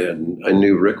point I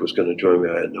knew Rick was going to join me.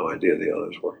 I had no idea the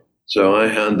others were. So I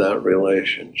had that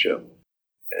relationship.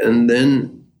 And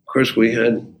then, of course, we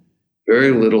had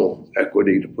very little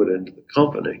equity to put into the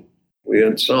company. We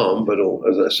had some, but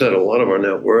as I said, a lot of our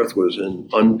net worth was in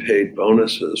unpaid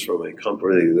bonuses from a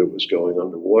company that was going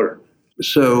underwater.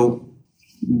 So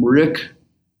Rick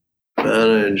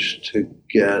managed to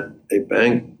get a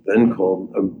bank then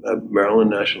called a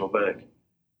Maryland National Bank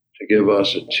to give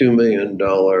us a $2 million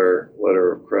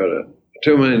letter of credit, a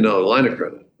 $2 million line of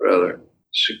credit, rather,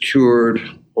 secured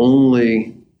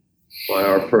only by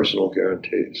our personal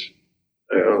guarantees.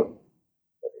 I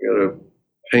got to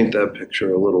paint that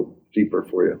picture a little deeper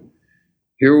for you.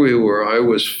 Here we were, I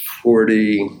was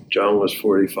 40, John was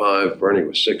 45, Bernie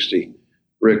was 60,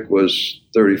 Rick was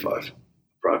 35,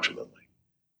 approximately.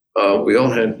 We all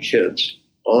had kids.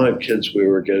 We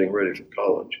were getting ready for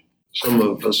college. Some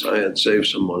of us, I had saved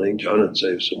some money. John had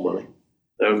saved some money.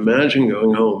 Now imagine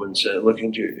going home and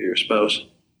looking to your spouse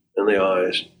in the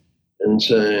eyes and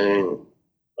saying,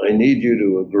 I need you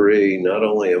to agree, not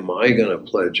only am I going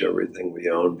to pledge everything we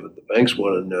own, but the banks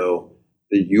want to know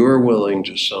that you're willing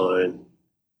to sign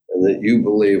and that you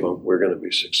believe we're going to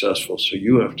be successful, so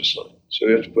you have to sign. So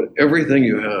you have to put everything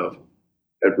you have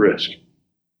at risk.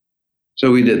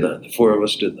 So we did that. The four of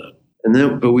us did that. And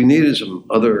then, but we needed some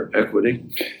other equity.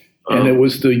 And it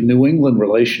was the New England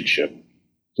relationship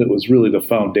that was really the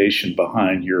foundation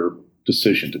behind your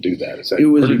decision to do that. Is that it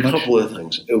was a much? Couple of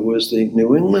things. It was the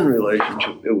New England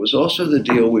relationship. It was also the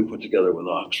deal we put together with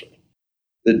Oxford.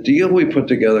 The deal we put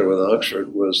together with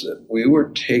Oxford was that we were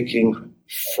taking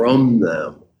from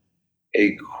them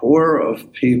a core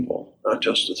of people, not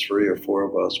just the three or four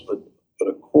of us, but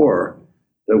a core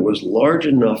that was large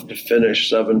enough to finish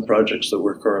 7 projects that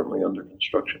were currently under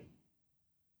construction.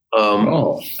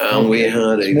 And we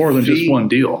had it's more than just one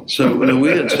deal. So we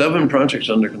had 7 projects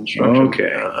under construction.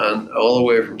 Okay. And all the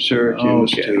way from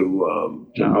Syracuse to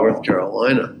North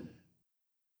Carolina.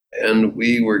 And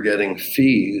we were getting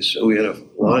fees. So we had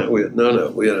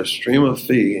a stream of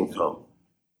fee income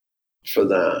for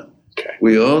that. Okay.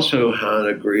 We also had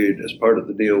agreed as part of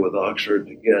the deal with Oxford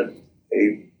to get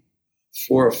a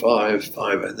 4 or 5,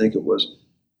 I think it was,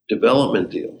 development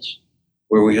deals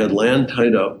where we had land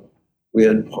tied up. We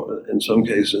had, in some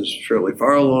cases, fairly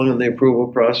far along in the approval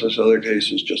process, other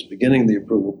cases just beginning the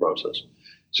approval process.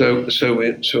 So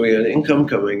we had income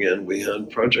coming in, we had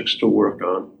projects to work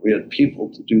on, we had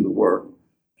people to do the work,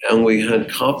 and we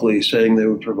had Copley saying they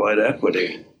would provide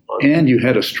equity. And you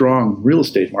had a strong real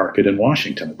estate market in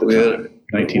Washington at the time,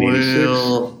 1986,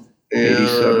 well,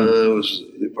 87.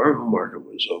 The apartment market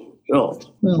was overbuilt,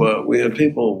 but we had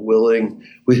people willing.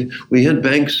 We had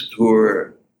banks who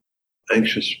were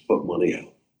anxious to put money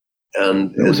out.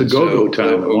 And it was a go-go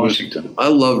time in Washington. I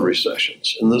love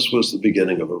recessions, and this was the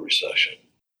beginning of a recession.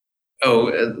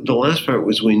 The last part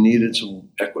was we needed some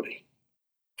equity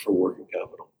for working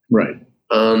capital. Right.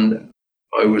 And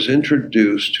I was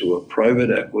introduced to a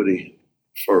private equity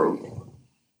firm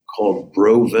called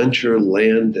Broventure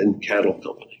Land and Cattle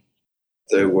Company.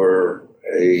 They were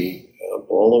a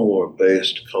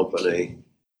Baltimore-based company.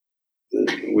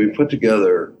 We put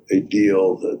together a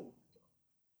deal that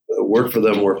worked for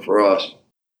them, worked for us,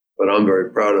 but I'm very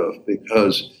proud of,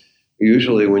 because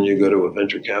usually when you go to a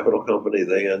venture capital company,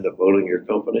 they end up owning your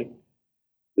company.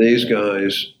 These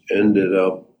guys ended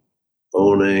up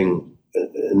owning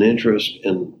an interest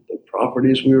in the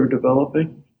properties we were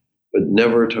developing, but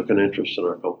never took an interest in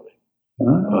our company.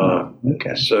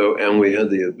 Okay. And we had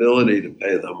the ability to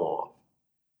pay them off.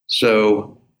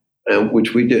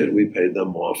 Which we did. We paid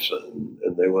them off,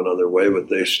 and they went on their way, but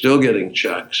they're still getting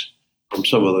checks from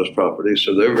some of those properties,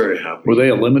 so they're very happy. Were they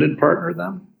a limited partner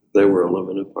then? They were a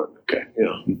limited partner. Okay.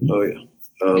 Yeah. Mm-hmm. Oh, yeah.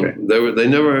 Okay. They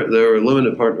were a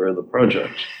limited partner in the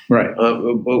project. Right.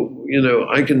 But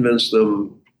I convinced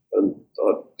them and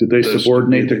thought. Did they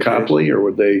subordinate to Copley, or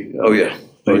would they? Oh yeah.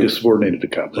 They just subordinated to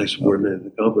Copley. They subordinated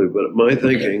to Copley. But my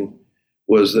thinking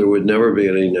was there would never be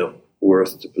any net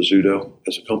worth to Pizzuto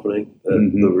as a company.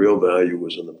 That the real value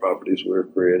was in the properties we were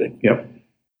creating. Yep.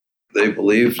 They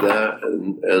believed that,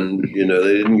 and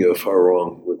they didn't go far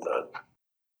wrong with that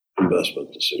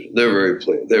investment decision. They were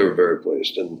very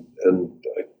pleased, and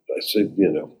I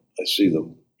see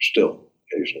them still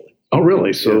occasionally. Oh,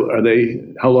 really? So are they?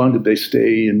 How long did they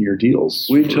stay in your deals?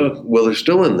 They're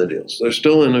still in the deals. They're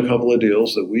still in a couple of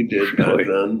deals that we did back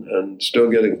then, and still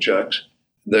getting checks.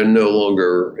 They're no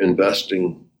longer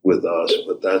investing with us,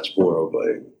 but that's more of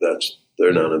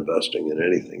they're not investing in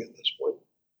anything at this point.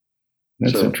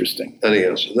 That's interesting.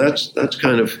 Anyhow, so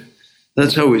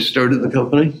that's how we started the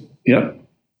company. Yep.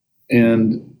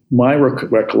 And my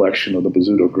recollection of the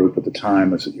Pizzuto Group at the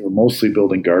time is that you were mostly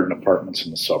building garden apartments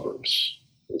in the suburbs.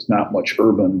 There's not much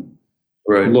urban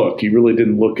look. You really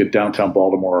didn't look at downtown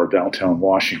Baltimore or downtown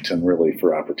Washington really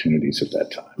for opportunities at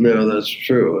that time. No, that's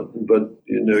true. But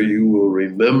you will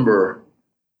remember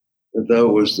that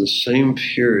was the same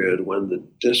period when the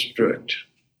District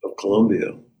of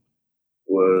Columbia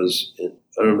was,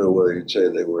 I don't know whether you'd say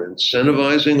they were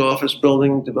incentivizing office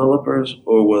building developers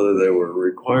or whether they were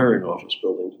requiring office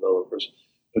building developers,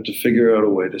 but to figure out a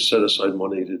way to set aside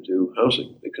money to do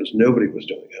housing, because nobody was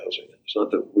doing housing. It's not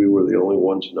that we were the only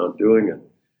ones not doing it.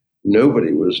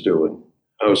 Nobody was doing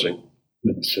housing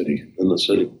in the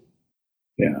city.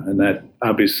 Yeah, and that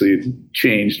obviously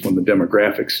changed when the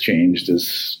demographics changed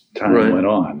as time went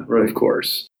on, of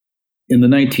course. In the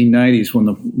 1990s, when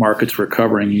the market's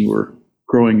recovering, you were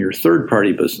growing your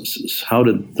third-party businesses. How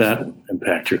did that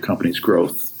impact your company's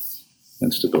growth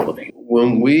and stability?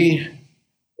 When we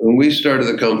started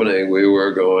the company, we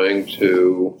were going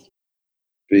to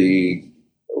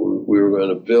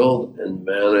build and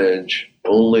manage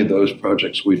only those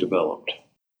projects we developed.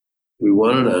 We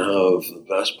wanted to have the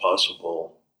best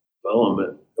possible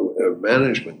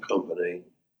management company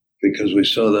because we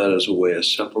saw that as a way of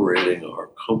separating our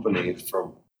company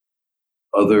from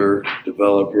other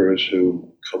developers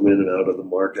who come in and out of the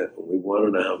market. We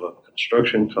wanted to have a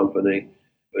construction company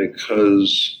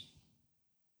because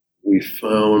we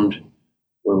found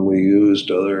when we used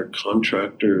other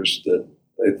contractors that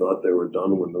they thought they were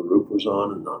done when the roof was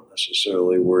on and not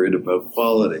necessarily worried about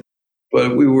quality.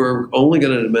 But we were only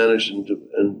going to manage and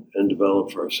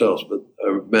develop for ourselves, but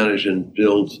manage and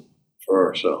build for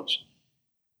ourselves.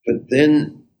 But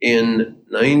then in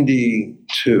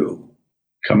 92,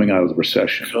 Coming out of the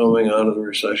recession,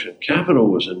 capital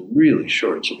was in really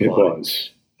short supply. It was.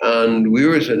 And we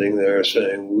were sitting there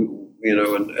saying,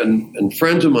 and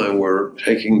friends of mine were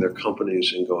taking their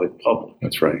companies and going public.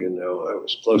 That's right. I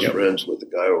was close friends with the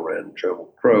guy who ran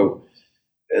Trammell Crow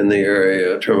in the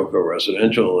area, Trammell Crow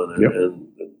Residential, and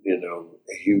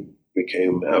he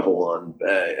became Avalon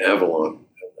Bay. Not Avalon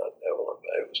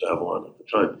Bay, it was Avalon at the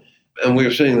time. And we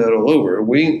were seeing that all over.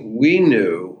 We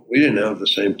knew we didn't have the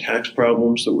same tax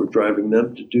problems that were driving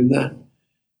them to do that.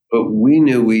 But we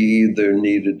knew we either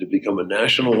needed to become a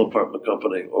national apartment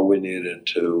company or we needed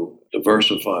to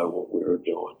diversify what we were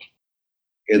doing.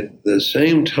 At the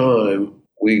same time,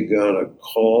 we got a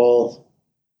call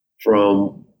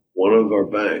from one of our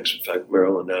banks, in fact,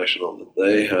 Maryland National, that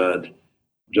they had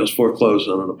just foreclosed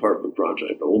on an apartment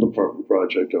project, an old apartment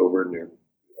project over near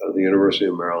the University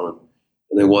of Maryland.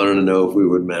 And they wanted to know if we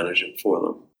would manage it for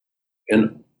them.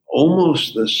 And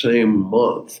almost the same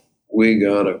month, we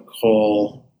got a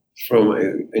call from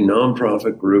a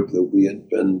nonprofit group that we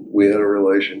had a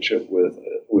relationship with.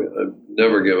 I've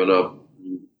never given up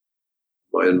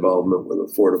my involvement with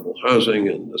affordable housing,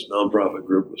 and this nonprofit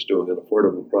group was doing an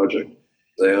affordable project.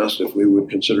 They asked if we would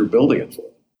consider building it for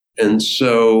them. And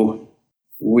so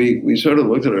we sort of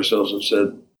looked at ourselves and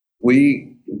said,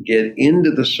 we get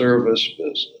into the service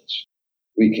business.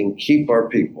 We can keep our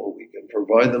people. We can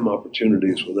provide them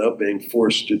opportunities without being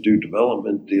forced to do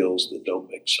development deals that don't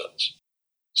make sense.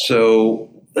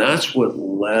 So that's what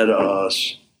led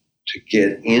us to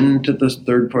get into the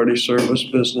third-party service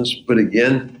business. But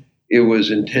again, it was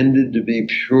intended to be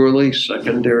purely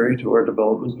secondary to our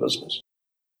development business.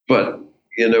 But,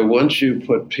 once you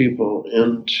put people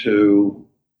into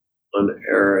an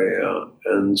area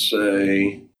and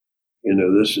say,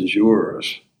 this is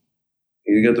yours,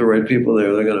 you get the right people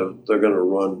there, they're gonna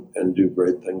run and do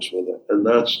great things with it. And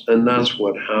that's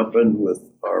what happened with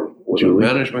our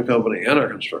management company and our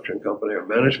construction company. Our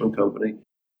management company,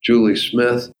 Julie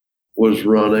Smith, was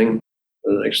running.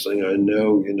 The next thing I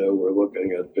know, we're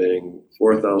looking at being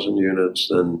 4,000 units,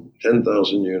 then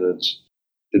 10,000 units,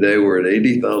 Today we're at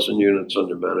 80,000 units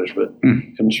under management.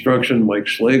 Construction, Mike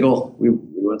Schlegel. We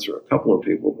went through a couple of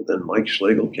people, but then Mike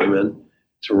Schlegel came in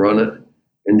to run it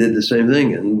and did the same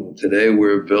thing. And today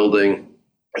we're building,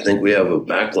 I think we have a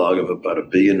backlog of about $1.5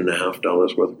 billion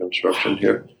worth of construction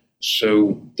here.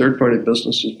 So third-party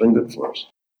business has been good for us.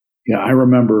 Yeah, I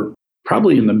remember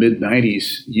probably in the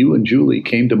mid-'90s, you and Julie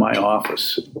came to my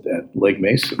office at Lake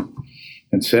Mason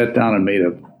and sat down and made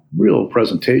a real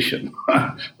presentation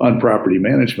on property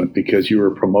management because you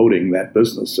were promoting that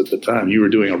business at the time. You were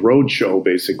doing a road show,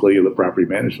 basically, of the property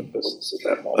management business at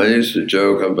that moment. I used to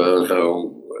joke about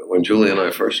how when Julie and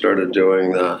I first started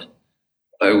doing that,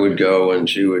 I would go and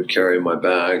she would carry my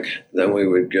bag. Then we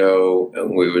would go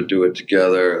and we would do it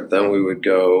together. Then we would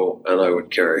go and I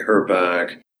would carry her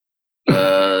bag.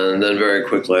 And then very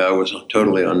quickly, I was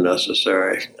totally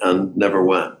unnecessary and never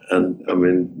went. And I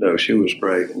mean, no, she was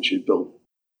great and she built.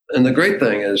 And the great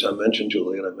thing is, I mentioned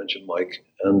Julie and I mentioned Mike,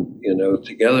 and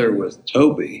together with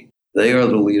Toby, they are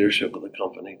the leadership of the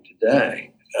company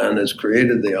today, and has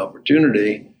created the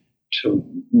opportunity to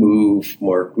move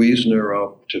Mark Wiesner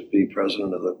up to be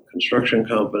president of the construction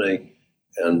company,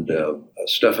 and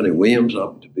Stephanie Williams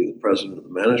up to be the president of the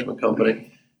management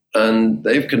company, and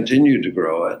they've continued to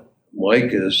grow it.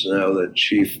 Mike is now the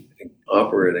chief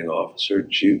operating officer,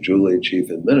 Julie, chief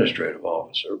administrative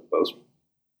officer, both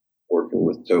working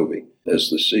with Toby as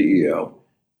the CEO.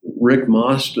 Rick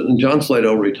Most and John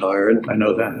Slidell retired. I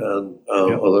know that. And,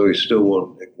 although he still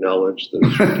won't acknowledge that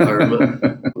it's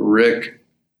retirement. Rick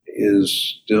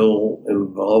is still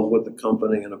involved with the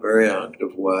company in a very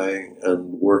active way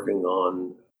and working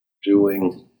on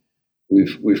doing.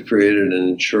 We've created an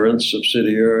insurance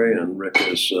subsidiary, and Rick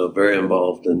is very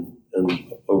involved in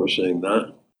overseeing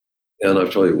that. And I'll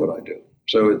tell you what I do.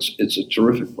 So it's a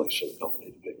terrific place for the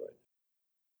company to be right now.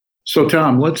 So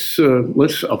Tom, let's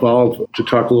evolve to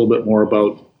talk a little bit more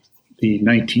about the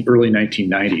early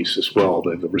 1990s as well,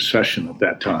 the recession at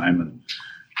that time, and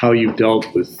how you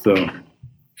dealt with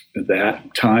that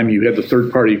time. You had the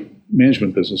third-party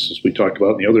management businesses we talked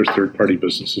about, and the other third-party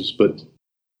businesses, but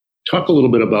talk a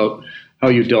little bit about how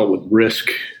you dealt with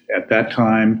risk at that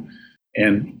time,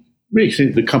 and really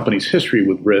the company's history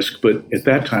with risk. But at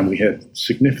that time, we had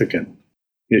significant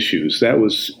issues. That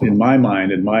was, in my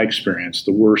mind, in my experience,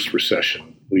 the worst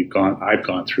recession I've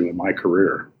gone through in my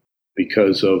career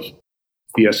because of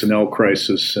the S&L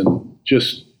crisis and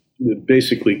just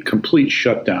basically complete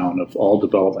shutdown of all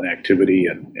development activity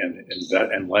and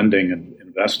lending and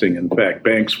investing. In fact,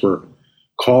 banks were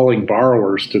calling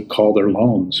borrowers to call their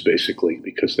loans, basically,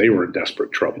 because they were in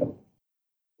desperate trouble.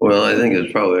 Well, I think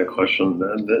it's probably a question.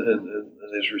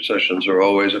 These recessions are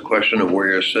always a question of where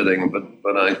you're sitting.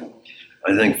 But I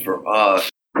think for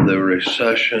us, the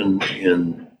recession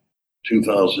in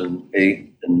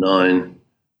 2008 and 9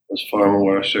 was far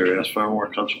more serious, far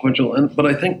more consequential. But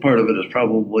I think part of it is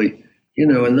probably, in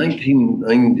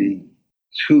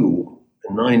 1992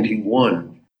 and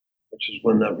 91, which is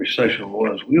when that recession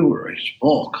was, we were a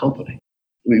small company.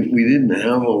 We didn't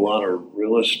have a lot of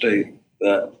real estate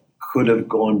that could have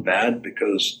gone bad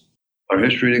because our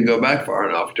history didn't go back far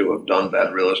enough to have done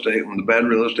bad real estate. And the bad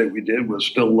real estate we did was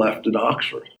still left at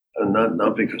Oxford, and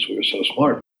not because we were so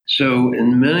smart. So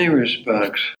in many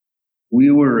respects, we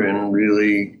were in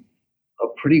really a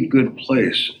pretty good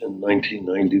place in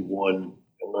 1991,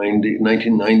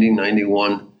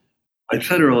 91. I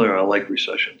said earlier, I like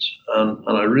recessions, and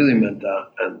I really meant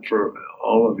that. And for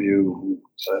all of you who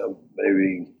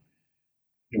maybe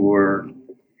were,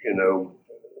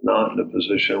 not in a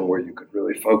position where you could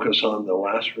really focus on the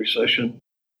last recession,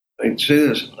 I'd say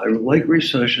this: I like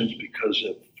recessions because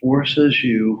it forces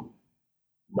you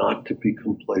not to be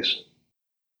complacent.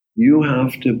 You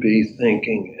have to be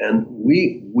thinking, and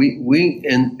we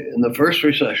in the first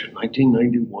recession,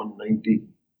 1991,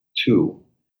 92,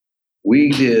 we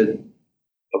did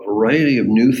a variety of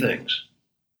new things.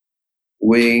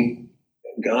 We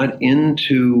got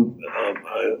into,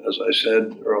 as I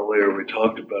said earlier, we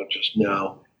talked about just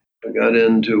now, we got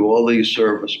into all these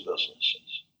service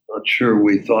businesses. Not sure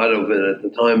we thought of it at the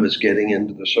time as getting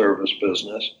into the service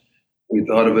business. We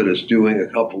thought of it as doing a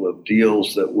couple of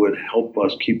deals that would help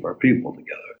us keep our people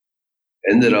together.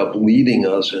 Ended up leading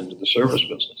us into the service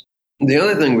business. And the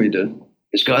other thing we did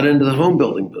is got into the home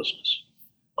building business.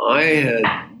 I had,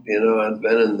 I'd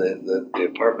been in the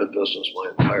apartment business my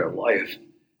entire life.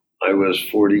 I was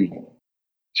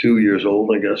 42 years old,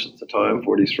 I guess, at the time,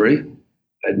 43.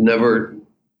 I'd never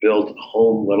built a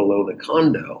home, let alone a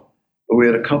condo. But we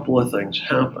had a couple of things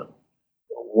happen.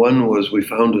 One was we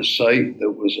found a site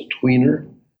that was a tweener.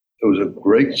 It was a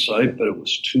great site, but it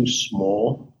was too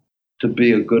small to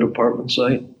be a good apartment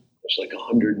site. It was like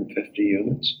 150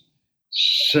 units.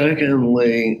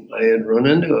 Secondly, I had run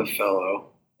into a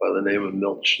fellow by the name of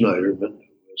Milt Schneiderman,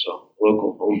 who was a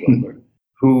local home builder,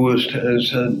 who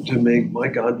said to me, "My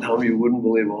God, Tom, you wouldn't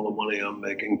believe all the money I'm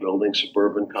making building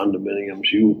suburban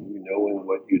condominiums. You knowing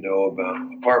what you know about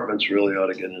apartments really ought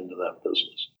to get into that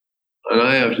business." And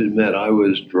I have to admit, I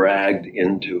was dragged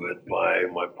into it by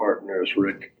my partners,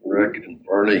 Rick and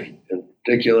Bernie in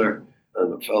particular,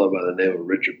 and a fellow by the name of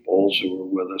Richard Bowles, who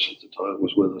was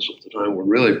with us at the time, were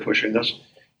really pushing us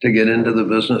to get into the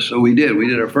business. So we did. We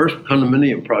did our first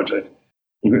condominium project.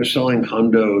 We were selling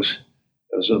condos.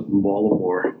 I was up in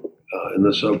Baltimore, in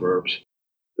the suburbs.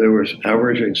 They were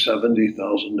averaging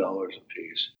 $70,000 a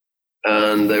piece,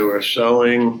 and they were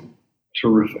selling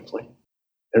terrifically.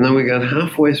 And then we got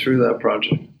halfway through that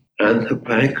project, and the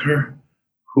banker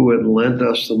who had lent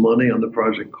us the money on the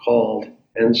project called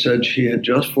and said she had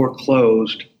just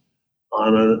foreclosed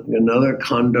on another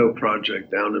condo project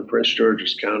down in Prince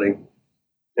George's County,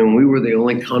 and we were the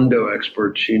only condo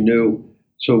experts she knew,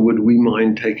 so would we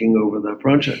mind taking over that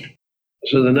project?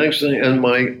 So the next thing, and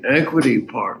my equity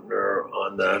partner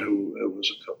on that, who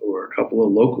were a couple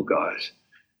of local guys,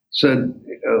 said,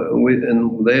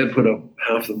 and they had put up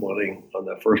half the money on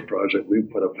that first project. We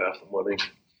put up half the money.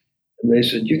 And they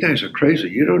said, "You guys are crazy.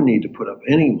 You don't need to put up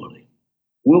any money.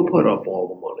 We'll put up all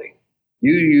the money.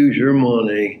 You use your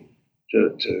money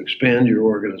to expand your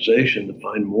organization to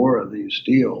find more of these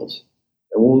deals.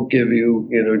 And we'll give you,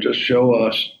 just show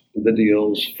us the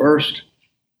deals first.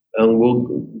 And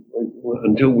we'll,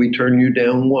 until we turn you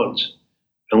down once.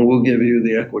 And we'll give you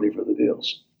the equity for the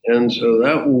deals." And so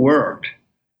that worked.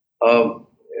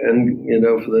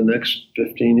 For the next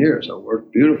 15 years, it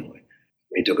worked beautifully.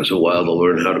 It took us a while to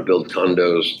learn how to build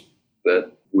condos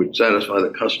that would satisfy the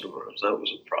customers. That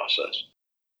was a process.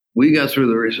 We got through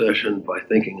the recession by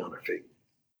thinking on our feet.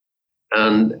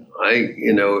 And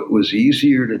it was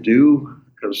easier to do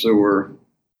because there were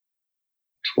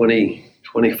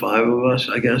 25 of us,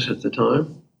 I guess, at the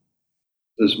time.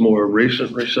 This more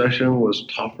recent recession was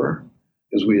tougher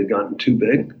because we had gotten too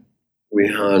big. We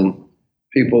had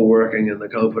people working in the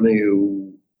company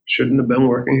who shouldn't have been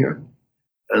working here.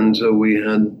 And so we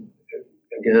had,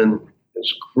 again,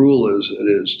 as cruel as it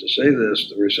is to say this,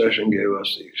 the recession gave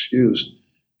us the excuse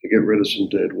to get rid of some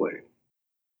dead weight.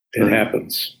 It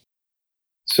happens.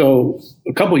 So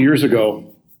a couple of years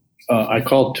ago, I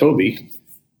called Toby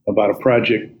about a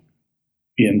project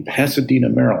in Pasadena,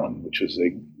 Maryland, which was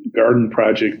a garden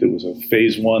project. It was a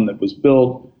phase one that was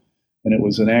built, and it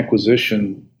was an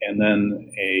acquisition and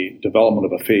then a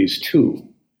development of a phase two.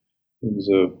 It was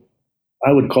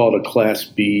I would call it a Class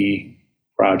B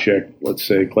project, let's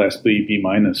say Class B, B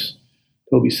minus.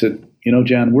 Toby said,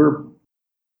 John, we're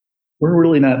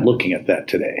really not looking at that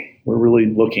today. We're really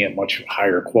looking at much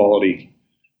higher quality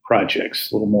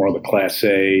projects, a little more of the Class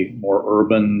A, more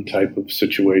urban type of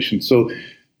situation. So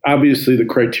obviously the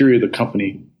criteria of the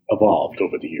company evolved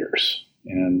over the years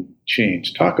and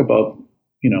changed. Talk about,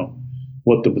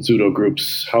 what the Bozzuto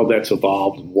Group's, how that's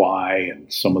evolved and why,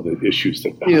 and some of the issues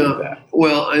that behind that.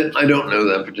 Well, I don't know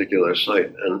that particular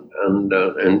site,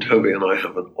 and Toby and I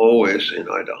haven't always seen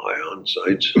eye to eye on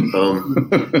sites.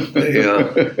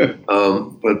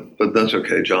 But that's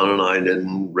okay. John and I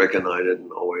didn't. Rick and I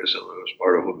didn't always, and it was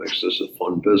part of what makes this a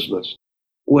fun business.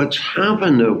 What's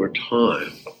happened over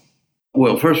time?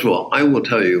 Well, first of all, I will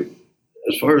tell you,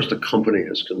 as far as the company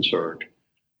is concerned,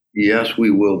 yes, we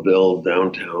will build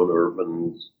downtown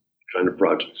urban kind of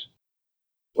projects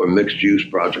or mixed use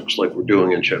projects like we're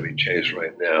doing in Chevy Chase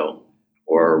right now,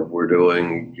 or we're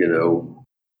doing,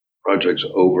 projects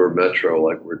over Metro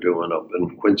like we're doing up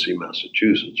in Quincy,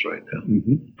 Massachusetts right now.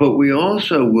 Mm-hmm. But we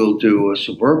also will do a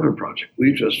suburban project.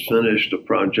 We just finished a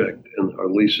project and are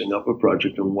leasing up a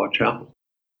project in Watchapel.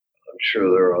 I'm sure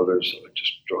there are others that I'm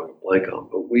just drawing a blank on,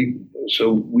 but we've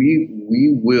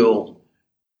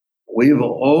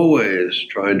always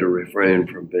tried to refrain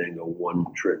from being a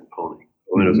one-trick pony.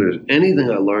 I mean, if there's anything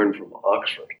I learned from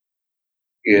Oxford,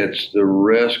 it's the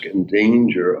risk and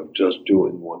danger of just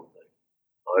doing one thing.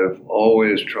 I've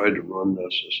always tried to run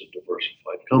this as a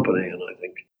diversified company, and I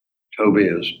think Toby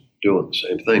is doing the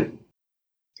same thing.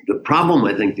 The problem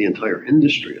I think the entire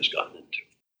industry has gotten into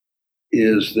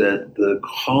is that the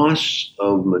costs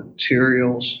of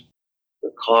materials,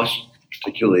 the cost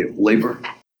particularly of labor,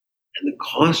 and the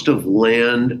cost of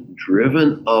land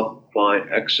driven up by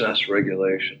excess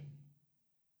regulation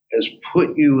has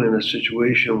put you in a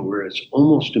situation where it's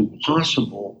almost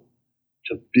impossible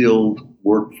to build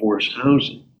workforce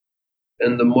housing.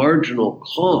 And the marginal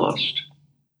cost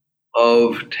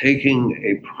of taking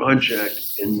a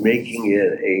project and making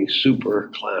it a super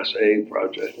Class A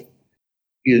project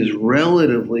is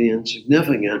relatively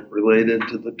insignificant related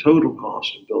to the total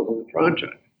cost of building the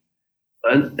project.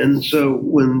 And so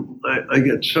when I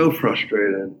get so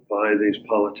frustrated by these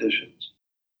politicians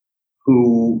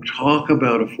who talk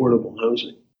about affordable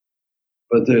housing,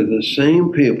 but they're the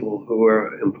same people who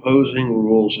are imposing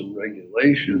rules and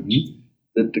regulations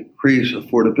that decrease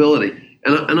affordability.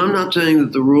 And I'm not saying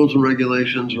that the rules and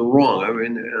regulations are wrong. I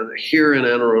mean, here in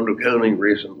Anne Arundel County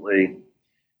recently,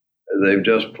 they've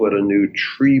just put a new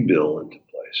tree bill into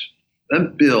place.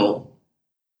 That bill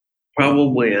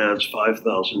probably adds $5,000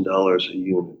 a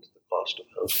unit to the cost of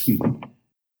housing.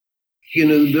 You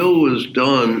know, the bill was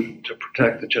done to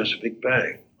protect the Chesapeake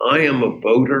Bay. I am a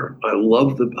boater. I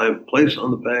have a place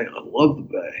on the bay. I love the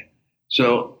bay.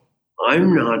 So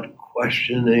I'm not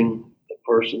questioning the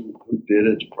person who did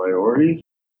its priorities,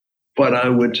 but I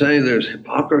would say there's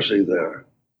hypocrisy there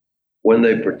when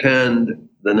they pretend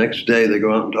the next day they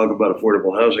go out and talk about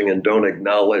affordable housing and don't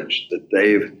acknowledge that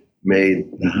they've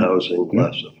made the housing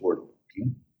less affordable.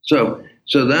 So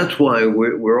that's why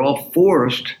we're all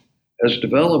forced as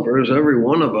developers, every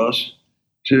one of us,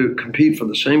 to compete for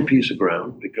the same piece of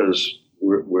ground because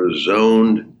we're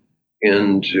zoned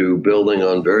into building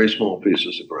on very small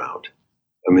pieces of ground.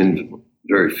 I mean,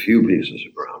 very few pieces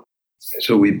of ground.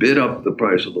 So we bid up the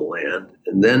price of the land,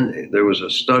 and then there was a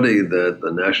study that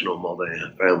the National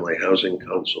Multifamily Housing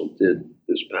Council did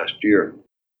this past year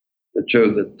that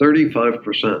showed that 30 to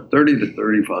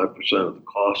 35% of the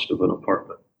cost of an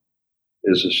apartment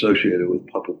is associated with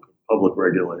public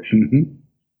regulation.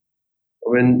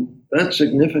 I mean, that's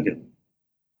significant.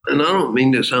 And I don't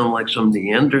mean to sound like some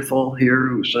Neanderthal here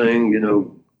who's saying,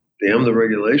 damn the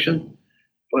regulation.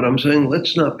 But I'm saying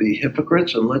let's not be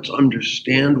hypocrites and let's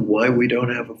understand why we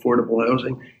don't have affordable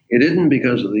housing. It isn't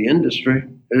because of the industry.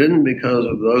 It isn't because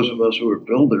of those of us who are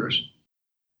builders.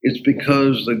 It's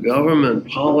because the government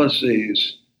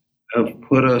policies have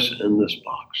put us in this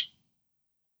box.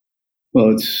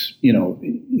 Well,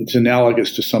 it's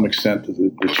analogous to some extent to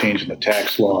the change in the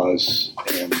tax laws,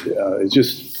 and it's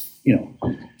just,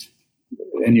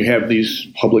 and you have these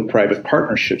public-private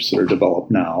partnerships that are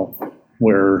developed now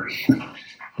where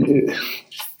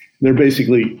they're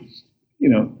basically,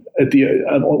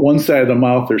 at one side of the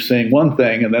mouth they're saying one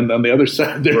thing, and then on the other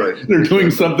side they're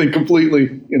doing something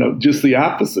completely, just the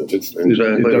opposite. It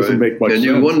doesn't make much sense.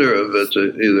 And you wonder if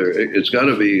it's got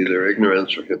to be either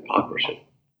ignorance or hypocrisy.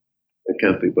 It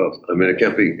can't be both. I mean, it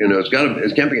can't be,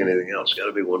 it can't be anything else. It's got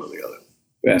to be one or the other.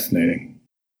 Fascinating.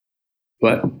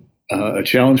 But a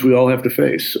challenge we all have to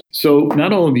face. So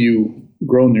not only have you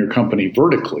grown your company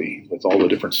vertically with all the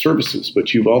different services,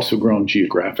 but you've also grown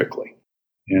geographically.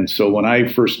 And so when I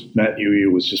first met you,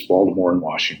 it was just Baltimore and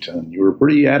Washington. You were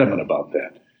pretty adamant about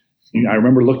that. I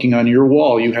remember looking on your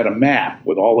wall, you had a map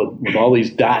with all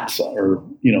these dots or,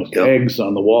 tags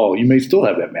on the wall. You may still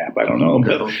have that map. I don't know.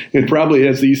 But it probably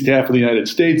has the east half of the United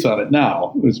States on it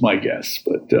now, is my guess.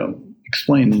 But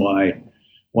explain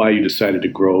why you decided to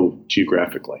grow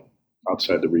geographically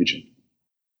outside the region.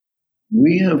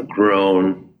 We have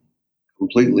grown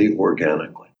completely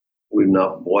organically. We've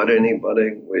not bought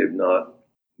anybody. We've not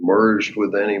merged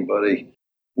with anybody.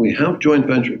 We have joint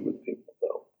ventured with people,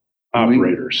 though.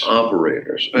 Operators,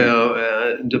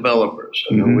 developers.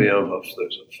 I mean, there's a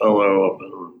fellow up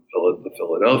in the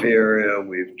Philadelphia area.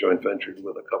 We've joint ventured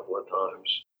with a couple of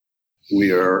times.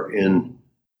 We are in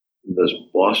this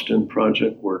Boston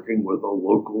project working with a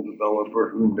local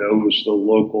developer who knows the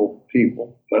local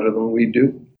people better than we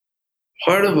do.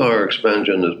 Part of our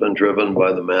expansion has been driven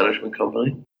by the management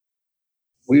company.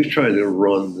 We've tried to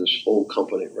run this whole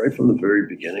company right from the very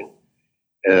beginning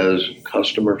as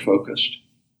customer-focused,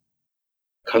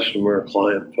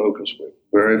 customer-client focused.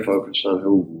 We're very focused on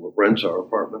who rents our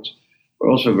apartments.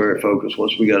 We're also very focused,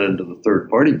 once we got into the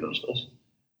third-party business,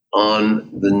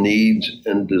 on the needs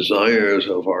and desires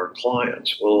of our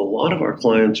clients. Well, a lot of our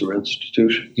clients are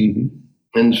institutions.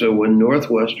 And so when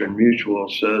Northwestern Mutual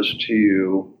says to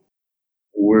you,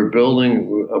 we're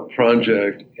building a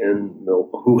project in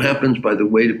who happens, by the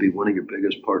way, to be one of your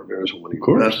biggest partners or one of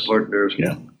your best partners,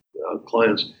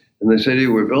 clients. And they say to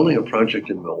you, we're building a project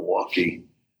in Milwaukee,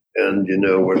 and,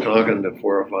 we're talking to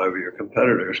 4 or 5 of your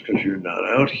competitors because you're not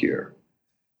out here.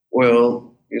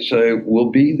 Well, you say,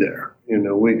 we'll be there.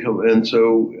 We come in.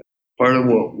 So part of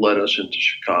what led us into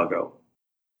Chicago,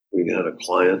 we had a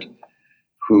client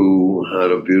who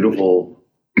had a beautiful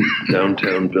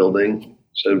downtown building,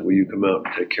 said, will you come out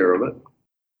and take care of it?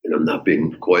 And I'm not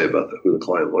being coy about who the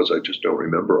client was. I just don't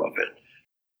remember offhand.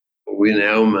 We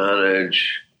now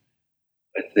manage,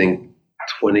 I think,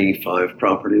 25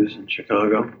 properties in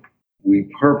Chicago.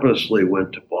 We purposely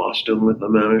went to Boston with the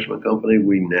management company.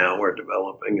 We now are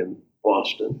developing in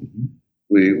Boston. Mm-hmm.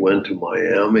 We went to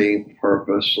Miami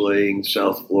purposely,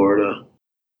 South Florida,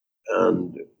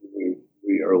 and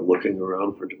we are looking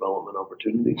around for development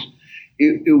opportunities.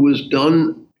 It was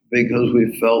done because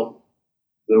we felt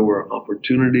there were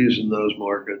opportunities in those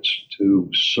markets to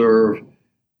serve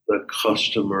the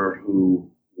customer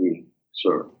who we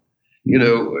serve. You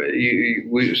know,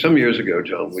 some years ago,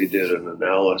 John, we did an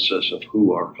analysis of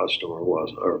who our customer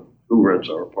was, or who rents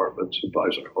our apartments, who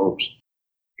buys our homes.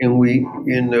 And we,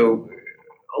 you know,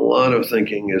 a lot of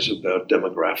thinking is about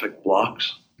demographic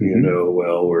blocks. You know,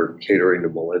 well, we're catering to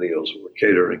millennials, we're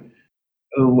catering.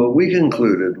 And what we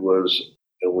concluded was,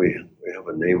 and we have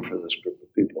a name for this group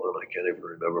of people, and I can't even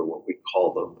remember what we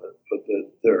call them, but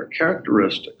that there are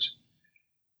characteristics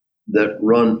that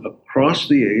run across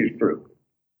the age group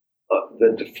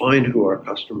that define who our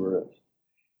customer is.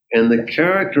 And the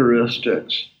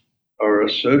characteristics are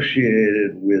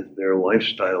associated with their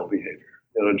lifestyle behavior.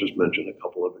 And I'll just mention a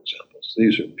couple of examples.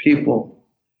 These are people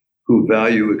who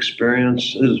value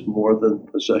experiences more than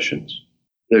possessions.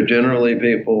 They're generally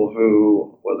people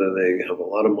who, whether they have a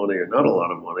lot of money or not a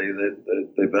lot of money,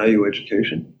 they value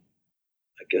education.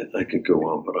 I could go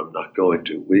on, but I'm not going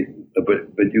to.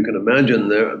 But you can imagine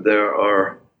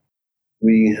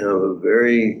we have a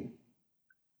very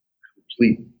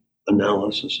complete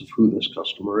analysis of who this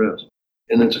customer is.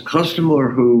 And it's a customer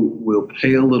who will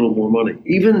pay a little more money.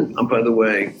 Even, by the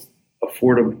way,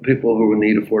 people who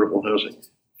need affordable housing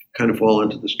kind of fall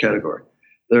into this category.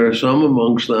 There are some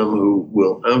amongst them who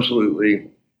will absolutely,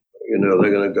 you know,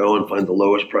 they're going to go and find the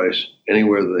lowest price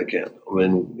anywhere that they can. I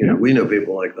mean, you know, we know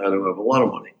people like that who have a lot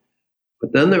of money.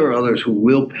 But then there are others who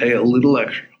will pay a little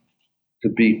extra to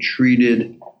be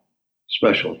treated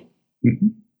specially. Mm-hmm.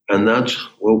 And that's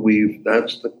who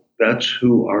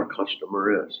our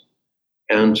customer is.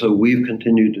 And so we've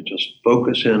continued to just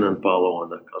focus in and follow on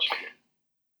that customer.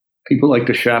 People like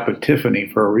to shop at Tiffany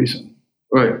for a reason.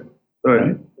 Right.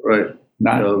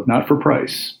 Not for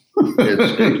price.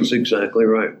 It's exactly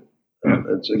right.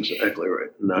 That's exactly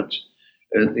right.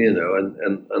 And you know,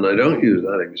 and I don't use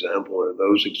that example or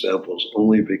those examples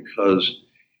only because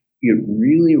it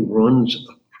really runs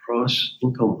across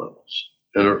income levels,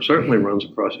 and it certainly runs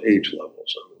across age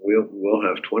levels. I mean, we'll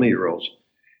have 20-year-olds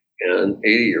and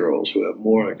 80-year-olds who have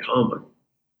more in common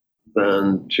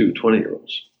than two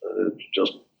 20-year-olds.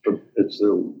 It's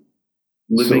the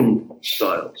living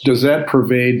styles. Does that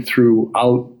pervade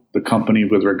throughout the company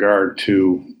with regard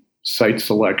to site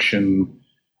selection,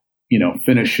 you know,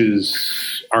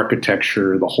 finishes,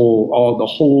 architecture, the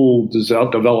whole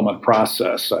development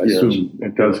process? I assume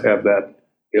it does have that.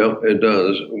 Yeah, it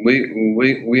does.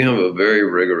 We have a very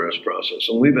rigorous process,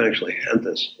 and we've actually had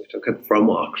this. We took it from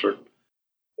Oxford.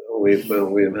 We've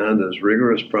had this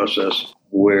rigorous process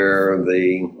where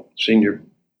the senior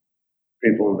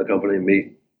people in the company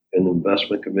meet an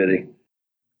investment committee.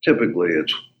 Typically,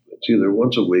 it's either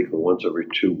once a week or once every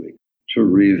 2 weeks to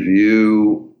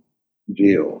review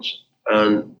deals.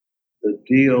 And the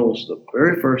deals, the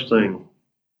very first thing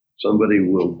somebody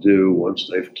will do once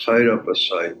they've tied up a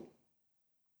site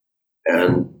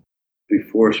and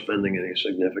before spending any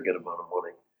significant amount of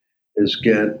money is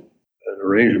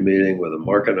arrange a meeting with a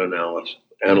market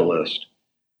analyst,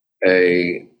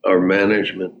 our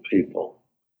management people,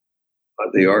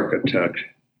 the architect,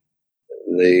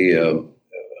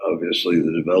 obviously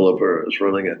the developer is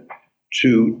running it,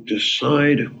 to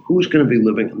decide who's going to be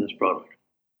living in this product.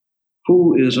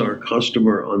 Who is our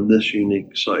customer on this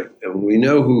unique site? And we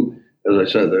know who, as I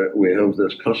said, we have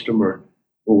this customer.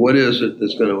 Well, what is it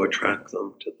that's going to attract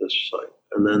them to this site?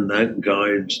 And then that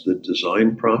guides the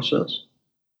design process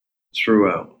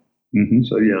throughout. Mm-hmm.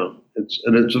 So yeah,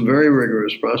 it's a very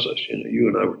rigorous process. You know, you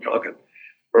and I were talking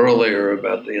earlier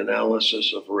about the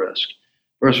analysis of risk.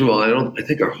 First of all, I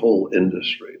think our whole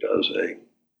industry does a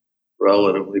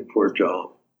relatively poor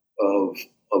job of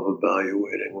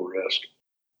evaluating risk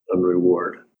and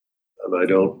reward. And I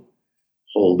don't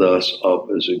hold us up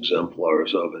as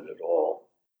exemplars of it at all.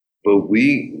 But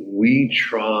we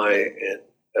try at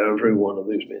every one of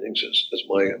these meetings, as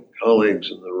my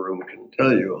colleagues in the room can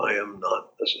tell you, I am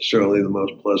not necessarily the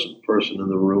most pleasant person in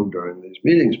the room during these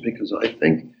meetings because I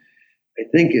think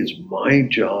it's my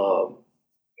job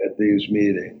at these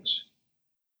meetings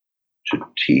to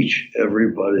teach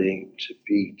everybody to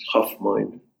be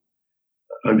tough-minded.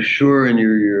 I'm sure in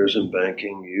your years in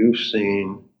banking, you've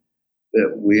seen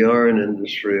that we are an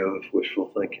industry of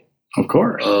wishful thinking. Of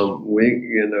course.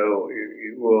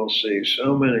 You will see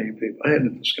so many people. I had a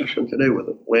discussion today with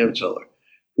a land seller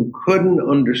who couldn't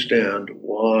understand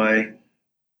why,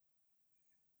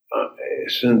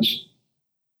 since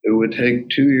it would take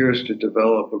 2 years to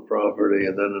develop a property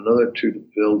and then another 2 to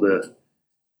build it,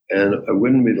 and I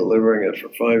wouldn't be delivering it for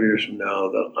 5 years from now,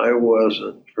 that I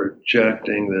wasn't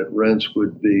projecting that rents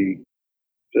would be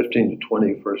 15 to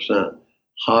 20%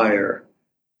 higher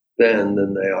then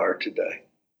than they are today.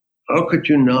 How could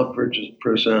you not project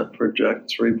 3%,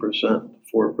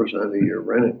 4% a year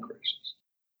rent increases?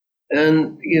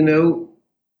 And,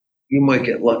 you might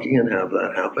get lucky and have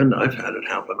that happen. I've had it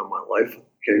happen in my life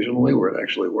occasionally where it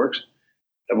actually works.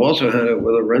 I've also had it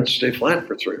where the rents stay flat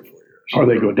for 3 or 4 years. Or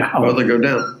they go down. Or they go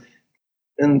down.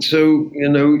 And so,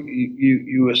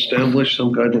 you establish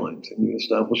some guidelines and you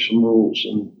establish some rules,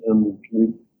 and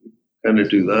we kind of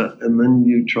do that. And then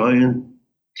you try and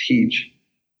teach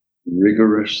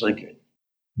rigorous thinking.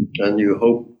 And you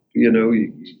hope, you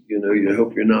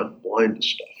hope you're not blind to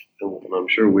stuff. And I'm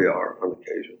sure we are on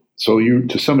occasion. So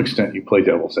to some extent, you play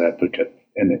devil's advocate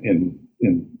in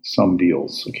some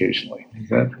deals occasionally. Is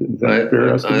that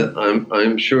fair estimate?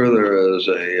 I'm sure there is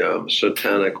a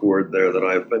satanic word there that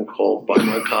I've been called by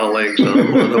my colleagues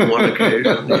on more than one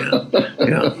occasion.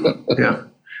 Yeah.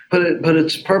 But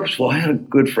it's purposeful. I had a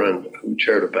good friend who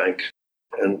chaired a bank,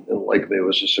 and like me,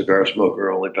 was a cigar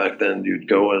smoker. Only back then, you'd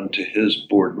go into his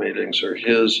board meetings or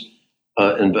his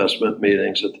investment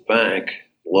meetings at the bank,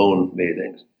 loan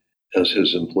meetings, as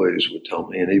his employees would tell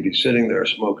me, and he'd be sitting there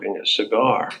smoking a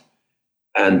cigar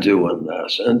and doing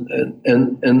this,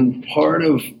 and part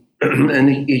of,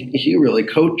 and he really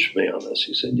coached me on this.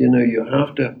 He said, you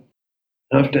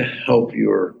have to help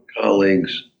your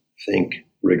colleagues think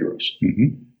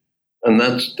rigorously, and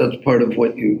that's part of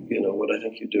what what I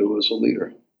think you do as a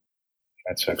leader.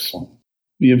 That's excellent.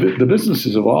 The business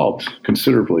has evolved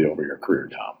considerably over your career,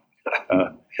 Tom.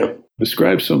 Yeah.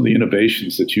 Describe some of the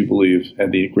innovations that you believe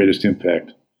had the greatest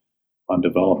impact on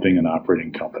developing and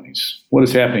operating companies. What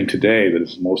is happening today that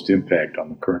has the most impact on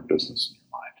the current business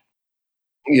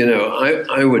in your mind?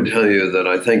 I would tell you that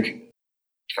I think,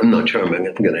 I'm not sure I'm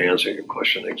going to answer your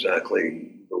question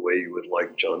exactly the way you would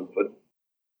like, John, but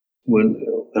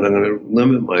and I'm going to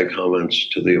limit my comments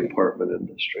to the apartment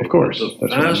industry. Of course. The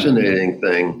fascinating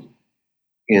thing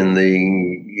in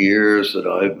the years that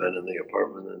I've been in the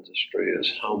apartment industry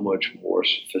is how much more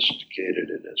sophisticated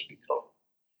it has become.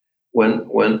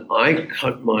 When I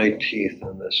cut my teeth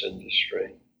in this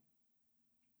industry,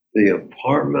 the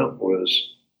apartment was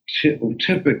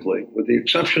typically, with the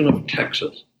exception of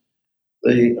Texas,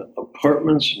 the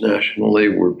apartments nationally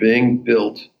were being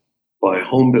built by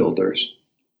home builders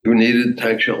who needed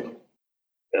tax shelter.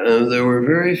 And there were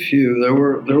very few, there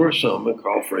were some at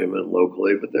Carl Freeman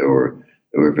locally, but there were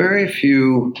very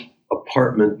few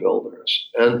apartment builders.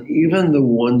 And even the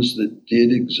ones that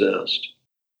did exist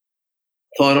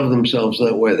thought of themselves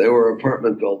that way. They were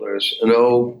apartment builders. And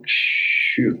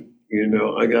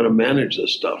I got to manage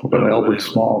this stuff. What about Albert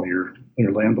Small, your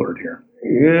landlord here?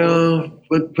 Yeah,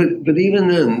 but even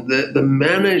then, the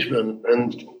management,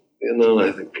 and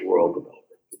I think the world developed,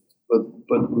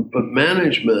 but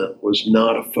management was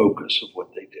not a focus of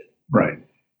what they did. Right.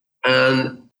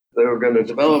 And they were going to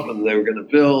develop, and they were going to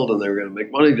build, and they were going to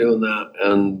make money doing that,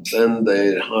 and then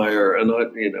they'd hire. And I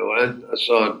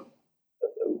saw it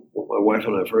when my wife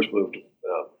and I first moved into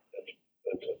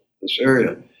this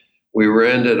area. We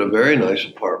rented a very nice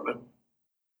apartment,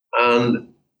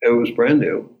 and it was brand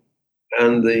new.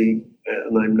 And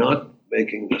I'm not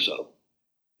making this up,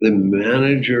 the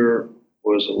manager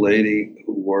was a lady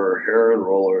who wore hair and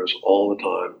rollers all the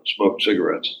time, smoked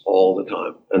cigarettes all the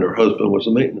time, and her husband was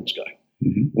a maintenance guy.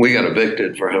 Mm-hmm. We got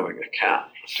evicted for having a cat,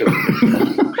 too,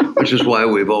 which is why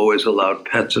we've always allowed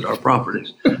pets at our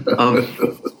properties. And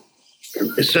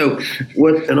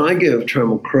I give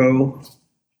Trammell Crow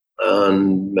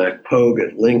and Mac Pogue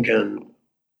at Lincoln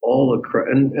all the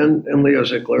credit, and Leo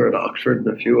Zickler at Oxford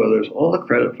and a few others, all the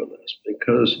credit for this,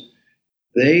 because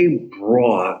they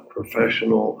brought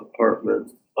professional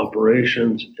apartment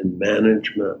operations and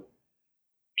management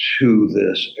to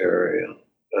this area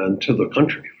and to the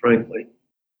country, frankly.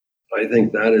 I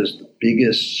think that is the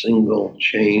biggest single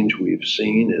change we've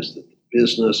seen, is that the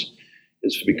business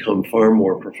has become far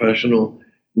more professional.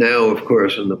 Now, of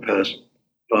course, in the past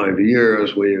 5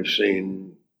 years, we have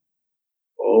seen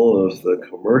all of the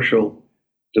commercial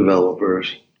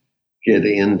developers get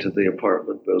into the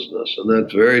apartment business, and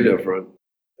that's very different.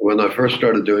 When I first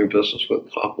started doing business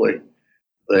with Copley,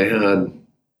 they had,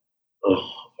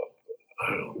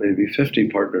 maybe 50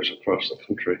 partners across the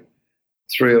country.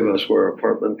 3 of us were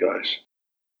apartment guys.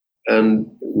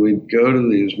 And we'd go to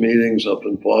these meetings up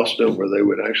in Boston where they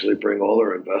would actually bring all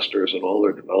their investors and all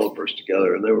their developers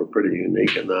together, and they were pretty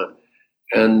unique in that.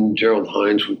 And Gerald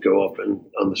Hines would go up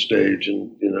on the stage,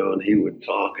 and he would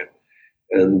talk.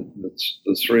 And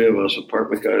the three of us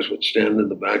apartment guys would stand in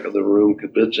the back of the room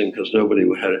kibitzing because nobody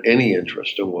had any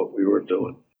interest in what we were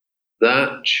doing.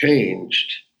 That changed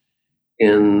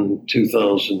in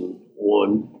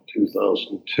 2001,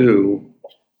 2002.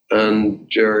 And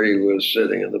Jerry was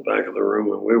sitting in the back of the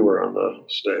room and we were on the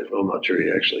stage. Well, I'm not sure he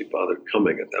actually bothered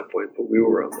coming at that point, but we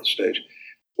were on the stage.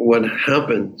 What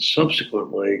happened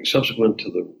subsequent to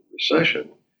the recession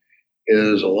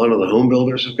is a lot of the home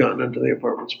builders have gotten into the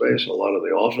apartment space. A lot of the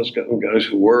office guys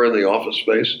who were in the office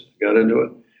space got into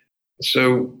it.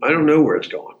 So I don't know where it's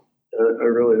going. I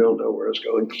really don't know where it's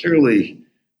going. Clearly,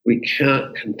 we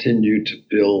can't continue to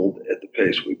build at the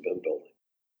pace we've been building.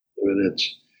 I mean,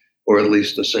 or at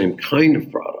least the same kind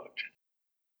of product.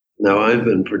 Now, I've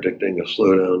been predicting a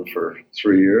slowdown for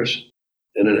 3 years,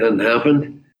 and it hasn't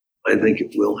happened. I think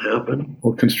it will happen.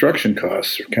 Well, construction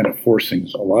costs are kind of forcing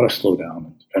a lot of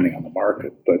slowdown, depending on the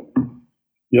market. But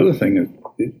the other thing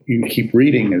that you keep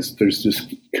reading is there's this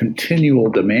continual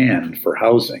demand for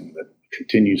housing that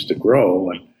continues to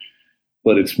grow,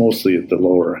 but it's mostly at the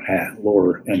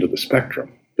lower end of the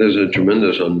spectrum. There's a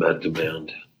tremendous unmet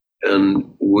demand.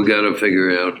 And we got to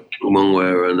figure out one way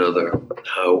or another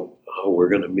how we're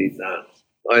going to meet that.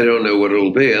 I don't know what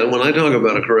it'll be. And when I talk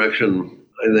about a correction,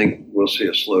 I think we'll see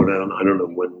a slowdown. I don't know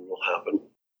when it will happen.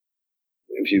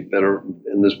 If you've been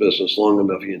in this business long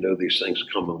enough, you know these things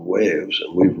come in waves.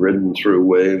 And we've ridden through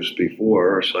waves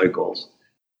before, or cycles.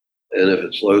 And if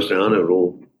it slows down,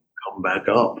 it'll come back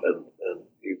up. And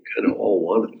you kind of all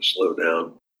want it to slow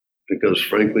down. Because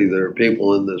frankly, there are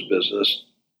people in this business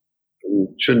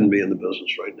who shouldn't be in the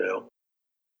business right now.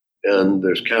 And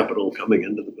there's capital coming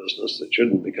into the business that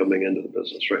shouldn't be coming into the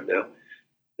business right now.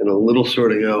 And a little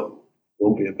sorting out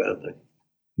won't be a bad thing.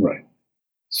 Right.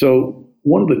 So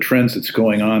one of the trends that's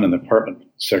going on in the apartment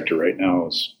sector right now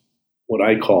is what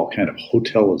I call kind of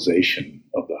hotelization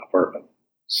of the apartment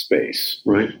space.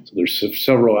 Right. So there's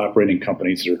several operating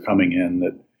companies that are coming in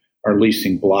that are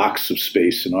leasing blocks of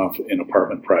space in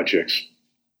apartment projects,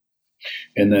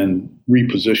 and then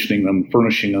repositioning them,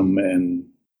 furnishing them, and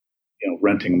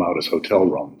renting them out as hotel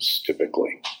rooms,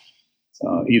 typically,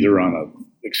 either on an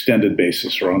extended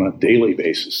basis or on a daily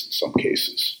basis in some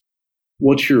cases.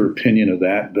 What's your opinion of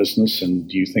that business, and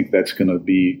do you think that's going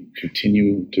to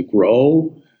continue to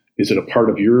grow? Is it a part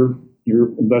of your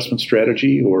investment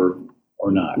strategy or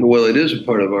not? Well, it is a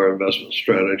part of our investment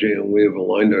strategy, and we have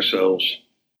aligned ourselves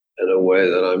in a way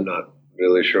that I'm not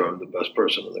really sure I'm the best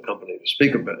person in the company to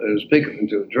speak about and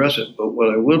to address it. But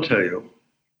what I will tell you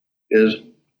is,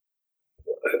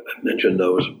 I mentioned I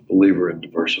was a believer in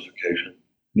diversification.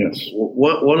 Yes.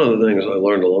 One of the things I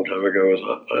learned a long time ago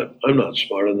is I'm not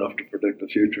smart enough to predict the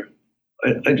future.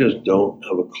 I just don't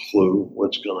have a clue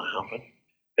what's going to happen.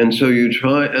 And so you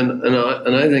try, and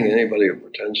I think anybody who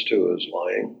pretends to is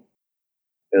lying.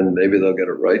 And maybe they'll get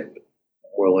it right, but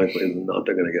more likely than not,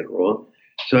 they're going to get it wrong.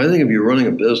 So I think if you're running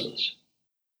a business,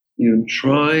 you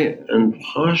try and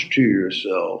posture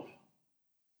yourself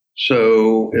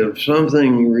so if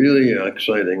something really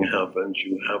exciting happens,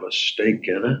 you have a stake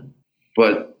in it,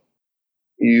 but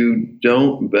you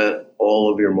don't bet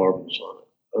all of your marbles on it.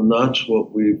 And that's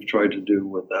what we've tried to do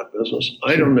with that business.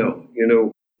 I don't know.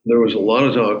 There was a lot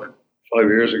of talk 8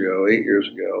 years ago,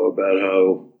 about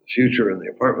how the future in the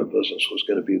apartment business was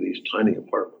going to be these tiny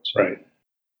apartments. Right.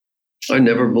 I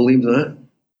never believed that.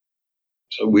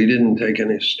 So we didn't take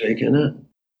any stake in it.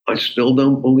 I still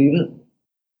don't believe it.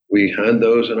 We had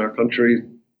those in our country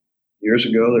years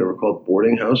ago. They were called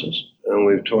boarding houses, and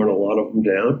we've torn a lot of them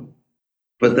down.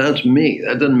 But that's me.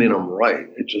 That doesn't mean I'm right.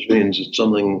 It just means it's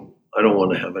something I don't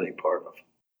want to have any part of.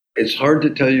 It's hard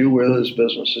to tell you where this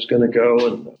business is going to go,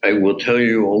 and I will tell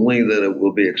you only that it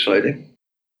will be exciting,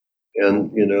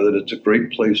 and that it's a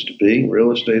great place to be.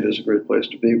 Real estate is a great place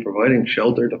to be, providing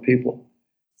shelter to people.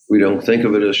 We don't think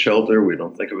of it as shelter. We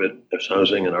don't think of it as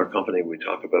housing. In our company, we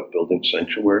talk about building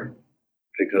sanctuary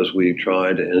because we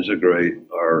try to integrate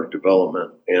our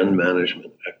development and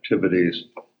management activities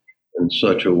in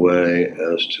such a way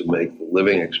as to make the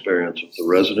living experience of the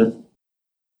resident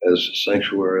as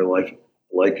sanctuary-like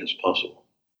as possible.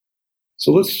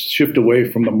 So let's shift away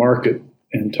from the market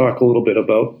and talk a little bit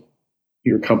about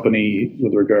your company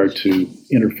with regard to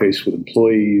interface with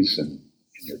employees and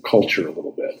your culture a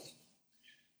little bit.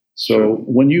 So Sure.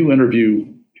 When you interview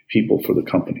people for the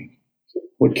company,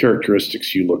 what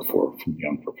characteristics do you look for from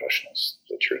young professionals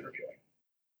that you're interviewing?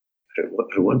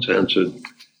 I once answered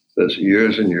this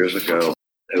years and years ago,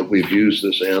 and we've used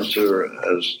this answer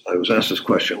as I was asked this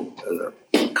question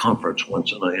at a conference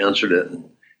once, and I answered it, and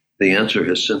the answer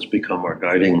has since become our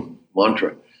guiding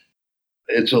mantra.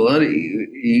 It's a lot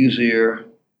easier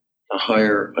to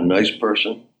hire a nice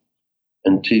person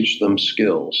and teach them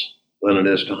skills than it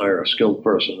is to hire a skilled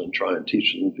person and try and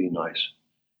teach them to be nice.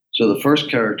 So the first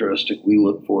characteristic we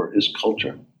look for is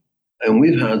culture. And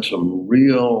we've had some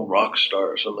real rock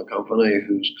stars in the company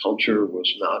whose culture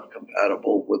was not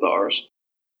compatible with ours,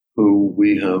 who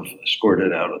we have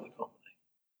escorted out of the company.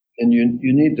 And you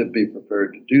need to be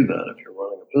prepared to do that if you're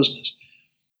running a business.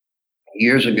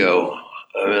 Years ago,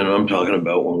 I'm talking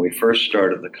about when we first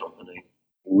started the company,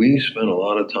 I spent a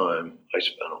lot of time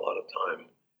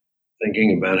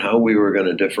thinking about how we were going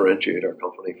to differentiate our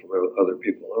company from other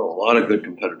people. There are a lot of good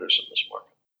competitors in this market.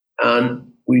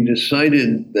 And we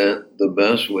decided that the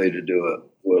best way to do it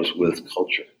was with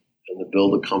culture and to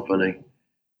build a company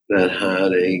that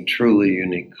had a truly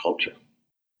unique culture.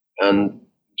 And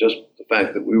just the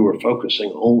fact that we were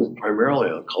focusing primarily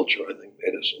on culture, I think,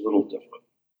 made us a little different.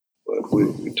 But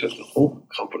we took the whole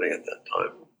company at that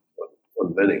time,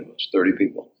 when many of us, 30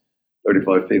 people,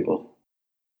 35 people,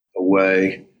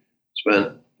 away, spent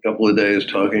a couple of days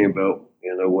talking about,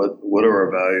 what are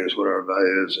our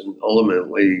values, and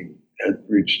ultimately had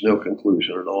reached no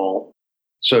conclusion at all.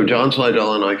 So John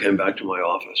Slidell and I came back to my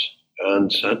office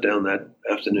and sat down that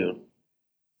afternoon,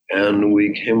 and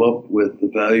we came up with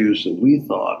the values that we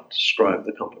thought described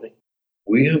the company.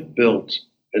 We have built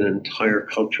an entire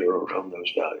culture around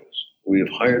those values. We have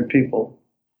hired people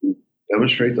who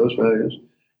demonstrate those values.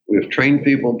 We have trained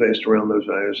people based around those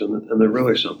values, and they're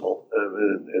really simple.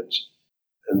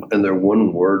 And they're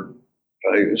one-word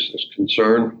values. It's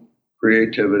concern,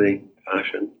 creativity,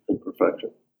 passion, and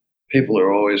perfection. People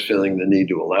are always feeling the need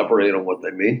to elaborate on what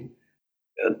they mean,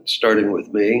 and starting with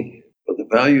me. But the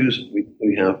values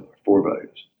we have are 4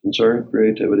 values: concern,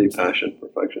 creativity, passion,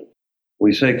 perfection.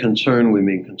 We say concern, we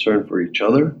mean concern for each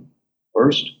other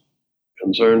first,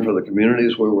 concern for the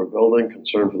communities where we're building,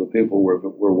 concern for the people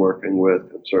we're working with,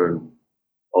 concern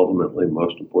ultimately,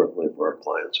 most importantly, for our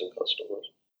clients and customers.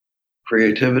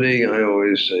 Creativity, I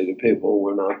always say to people,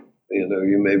 we're not,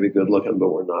 you may be good looking, but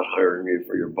we're not hiring you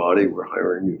for your body, we're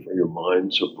hiring you for your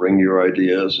mind. So bring your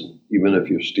ideas, and even if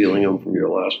you're stealing them from your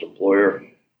last employer,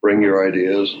 bring your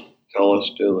ideas, tell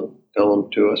them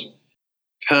to us.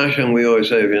 Passion, we always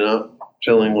say, if you're not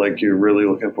feeling like you're really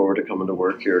looking forward to coming to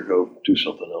work here, go do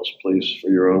something else, please, for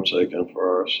your own sake and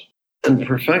for ours. And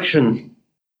perfection,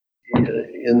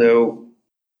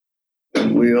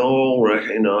 we all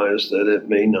recognize that it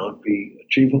may not be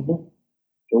achievable,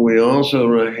 but we also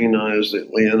recognize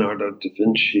that Leonardo da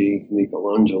Vinci,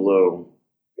 Michelangelo,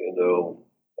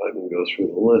 I can go through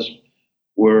the list,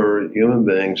 were human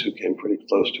beings who came pretty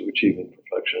close to achieving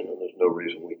perfection, and there's no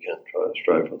reason we can't try to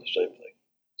strive for the same thing.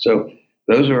 So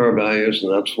those are our values,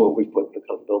 and that's what we built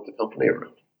the company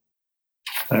around.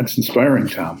 That's inspiring,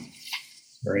 Tom.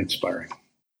 Very inspiring.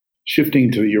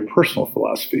 Shifting to your personal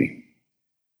philosophy,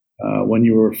 when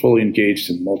you were fully engaged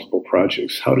in multiple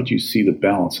projects, how did you see the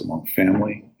balance among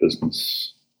family,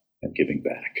 business, and giving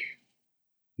back?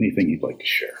 Anything you'd like to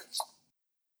share?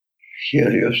 Yeah,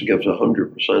 you have to give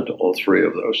 100% to all 3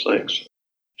 of those things.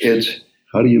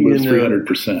 How do you live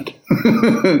 300%?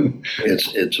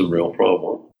 It's a real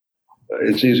problem.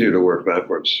 It's easier to work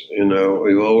backwards.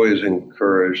 We've always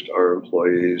encouraged our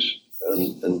employees,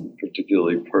 and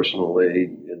particularly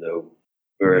personally,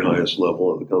 very highest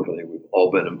level of the company, we've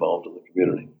all been involved in the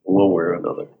community in one way or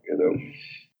another.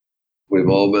 We've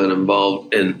all been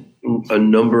involved in a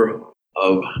number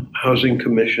of housing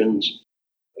commissions,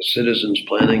 citizens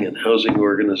planning and housing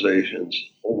organizations,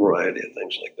 a whole variety of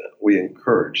things like that. We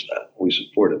encourage that. We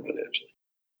support it financially.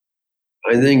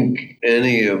 I think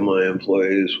any of my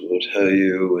employees will tell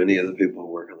you, any of the people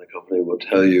who work in the company will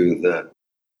tell you that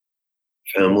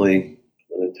family,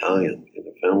 I'm an Italian,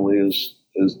 family is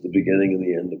the beginning and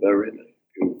the end of everything.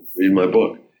 If you read my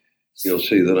book, you'll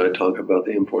see that I talk about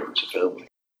the importance of family.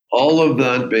 All of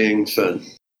that being said,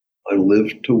 I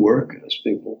live to work, as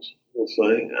people will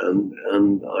say,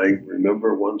 and I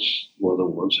remember more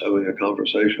than once, having a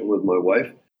conversation with my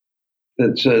wife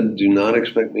that said, do not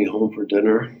expect me home for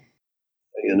dinner,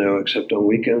 except on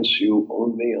weekends. You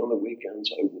own me on the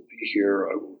weekends. I will be here.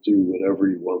 I will do whatever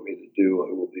you want me to do.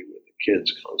 I will be with the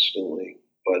kids constantly.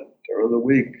 But during the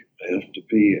week, I have to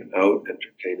be out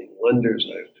entertaining lenders.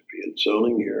 I have to be at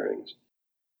zoning hearings.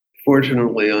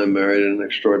 Fortunately, I married an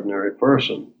extraordinary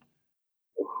person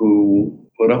who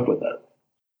put up with that.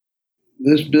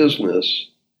 This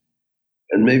business,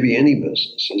 and maybe any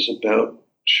business, is about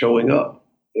showing up.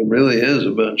 It really is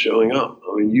about showing up.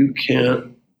 I mean, you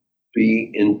can't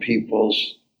be in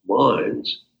people's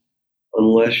minds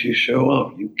unless you show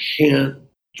up. You can't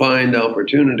find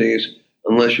opportunities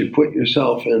unless you put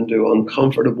yourself into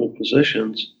uncomfortable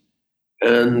positions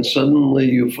and suddenly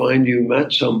you find you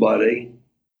met somebody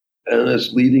and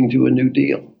it's leading to a New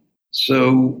Deal.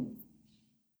 So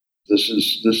this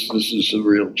is a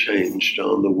real change,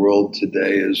 John. The world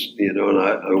today is, and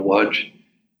I watch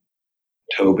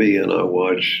Toby and I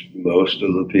watch most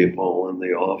of the people in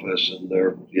the office, and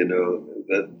they're,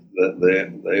 that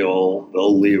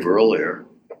they'll leave earlier,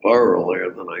 far earlier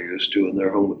than I used to, and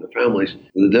they're home with their families.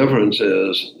 The difference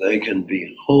is they can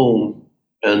be home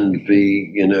and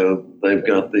be, they've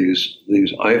got these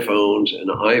iPhones and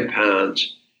iPads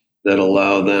that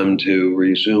allow them to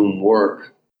resume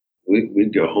work.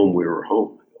 We'd go home, we were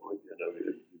home.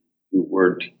 You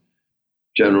weren't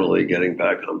generally getting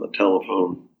back on the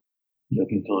telephone at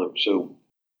the time. So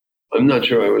I'm not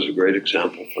sure I was a great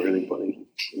example for anybody.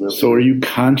 So are you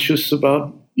conscious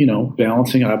about,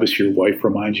 balancing? Obviously your wife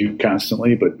reminds you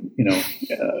constantly, but,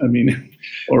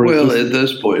 at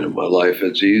this point in my life,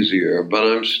 it's easier, but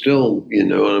I'm still,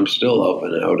 I'm still up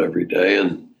and out every day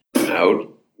and out,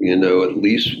 at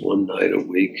least one night a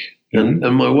week. And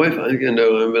my wife,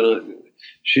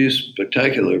 she's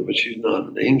spectacular, but she's not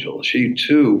an angel. She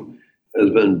too has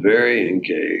been very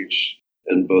engaged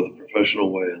in both a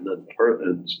professional way and then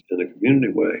in a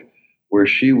community way, where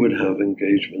she would have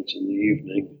engagements in the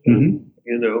evening. And,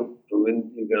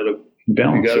 you got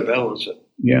to balance it.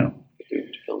 Yeah.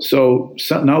 So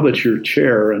now that you're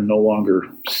chair and no longer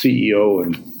CEO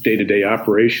and day-to-day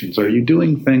operations, are you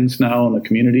doing things now in the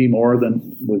community more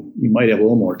than you might have a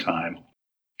little more time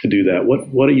to do that?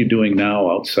 What are you doing now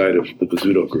outside of the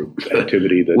Bozzuto Group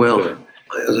activity?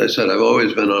 As I said, I've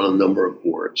always been on a number of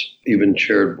boards, even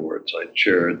chaired boards. I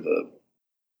chaired the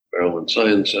Maryland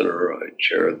Science Center. I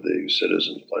chaired the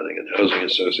Citizens Planning and Housing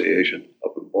Association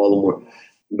up in Baltimore.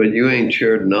 But you ain't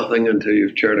chaired nothing until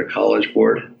you've chaired a college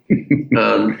board.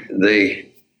 And the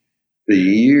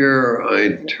year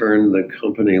I turned the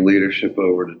company leadership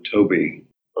over to Toby,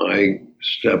 I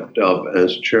stepped up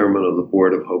as chairman of the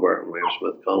board of Hobart and William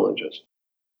Smith Colleges.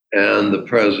 And the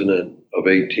president of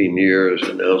 18 years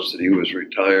announced that he was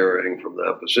retiring from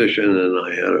that position, and I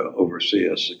had to oversee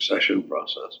a succession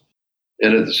process.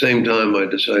 And at the same time, I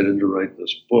decided to write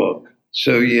this book.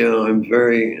 So, I'm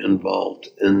very involved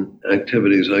in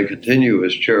activities. I continue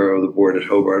as chair of the board at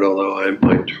Hobart, although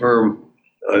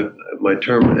my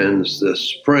term ends this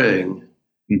spring,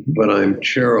 but I'm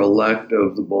chair-elect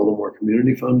of the Baltimore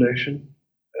Community Foundation,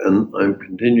 and I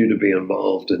continue to be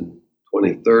involved in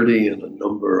 2030 and a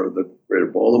number of the Greater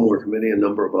Baltimore Committee, a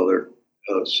number of other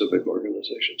civic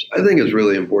organizations. I think it's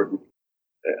really important.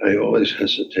 I always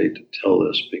hesitate to tell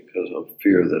this because of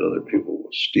fear that other people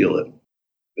will steal it.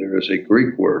 There is a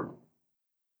Greek word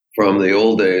from the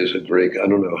old days, I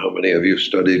don't know how many of you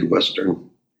studied Western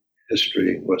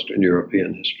history, Western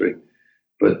European history,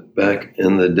 but back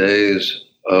in the days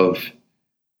of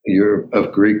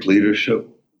Greek leadership,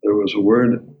 there was a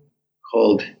word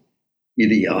called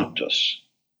idiotus,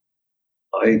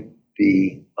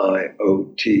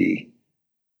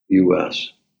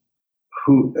 idiotus,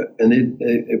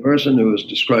 a person who was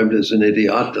described as an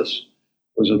idiotus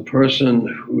was a person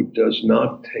who does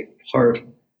not take part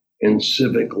in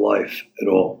civic life at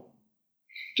all.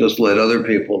 Just let other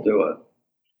people do it.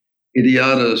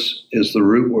 Idiotus is the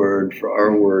root word for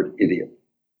our word idiot.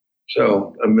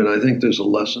 So, I think there's a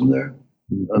lesson there.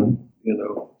 And,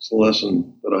 it's a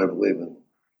lesson that I believe in.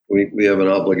 We have an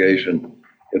obligation,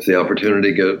 if the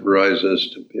opportunity rises,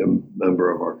 to be a member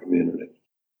of our community.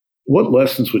 What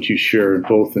lessons would you share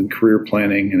both in career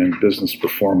planning and in business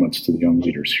performance to the young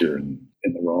leaders here in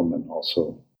the Rome, and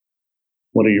also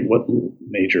what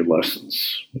major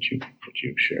lessons would you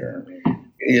share?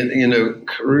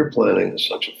 Career planning is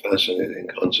such a fascinating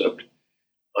concept.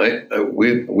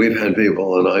 We've had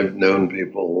people, and I've known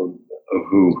people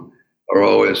who are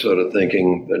always sort of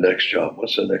thinking the next job.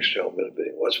 What's the next job going to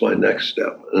be? What's my next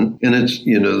step? And it's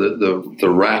the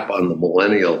rap on the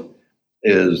millennial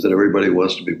is that everybody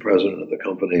wants to be president of the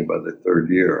company by the third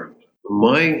year.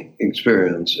 My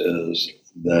experience is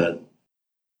that,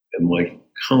 and my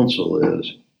counsel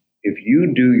is, if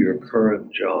you do your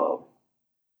current job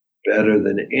better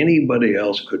than anybody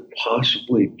else could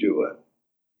possibly do it,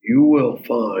 you will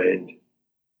find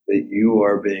that you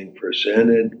are being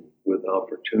presented with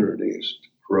opportunities to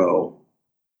grow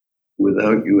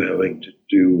without you having to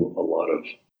do a lot of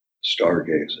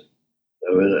stargazing.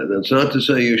 That's not to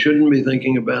say you shouldn't be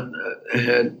thinking about that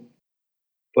ahead,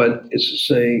 but it's to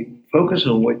say, focus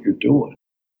on what you're doing.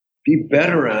 Be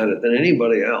better at it than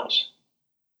anybody else.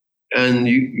 And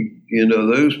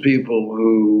those people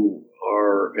who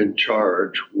are in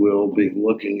charge will be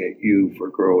looking at you for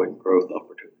growth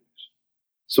opportunities.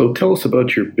 So tell us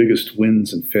about your biggest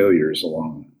wins and failures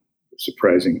along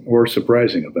surprising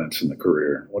events in the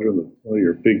career? What are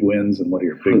your big wins and what are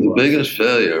your big The losses? biggest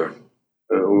failure,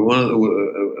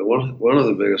 one of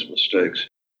the biggest mistakes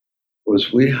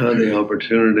was we had the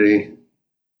opportunity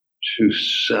to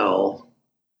sell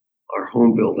our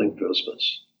home building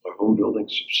business, our home building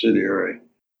subsidiary,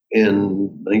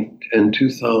 in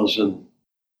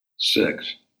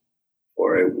 2006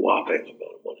 for a whopping amount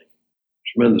of money,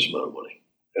 tremendous amount of money,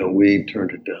 and we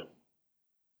turned it down.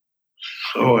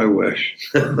 Oh, I wish.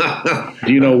 Do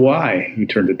you know why you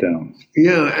turned it down?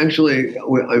 Yeah, actually,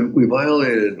 we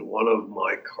violated one of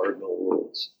my cardinal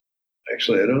rules.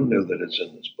 Actually, I don't know that it's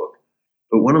in this book,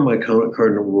 but one of my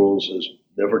cardinal rules is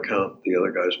never count the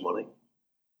other guy's money.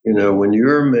 You know, when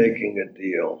you're making a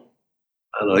deal,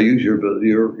 and I'll use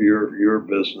your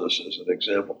business as an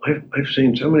example. I've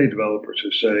seen so many developers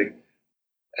who say,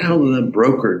 "How did that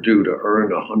broker do to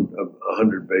earn a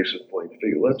 100 basis point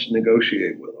fee? Let's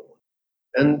negotiate with him."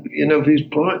 And, you know, if he's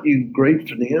brought you great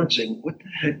financing, what the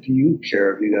heck do you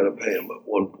care if you got to pay him a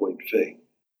 1 point fee?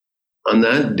 On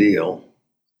that deal,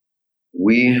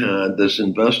 we had this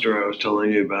investor I was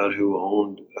telling you about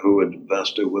who had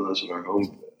invested with us in our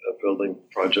home building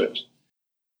projects.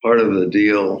 Part of the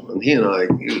deal, and he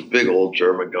was a big old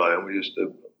German guy, and we used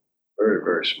to, very,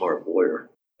 very smart lawyer.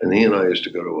 And he and I used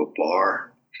to go to a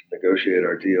bar to negotiate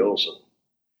our deals. And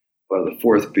by the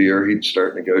fourth beer, he'd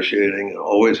start negotiating and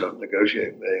always have to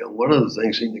negotiate me. And one of the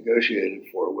things he negotiated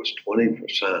for was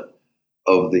 20%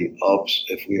 of the ups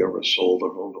if we ever sold a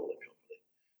home building company.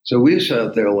 So we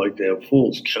sat there like damn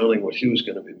fools counting what he was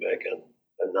going to be making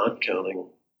and not counting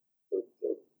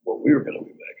what we were going to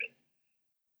be making.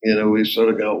 You know, we sort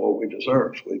of got what we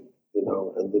deserved. We, you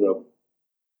know, ended up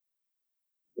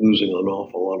losing an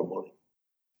awful lot of money.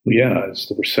 Well, yeah, as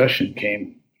the recession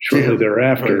came shortly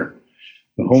thereafter, right.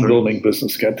 The home building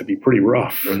business got to be pretty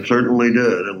rough. It certainly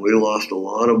did, and we lost a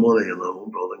lot of money in the home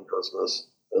building business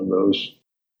in those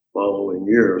following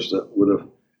years that would have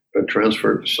been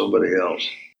transferred to somebody else.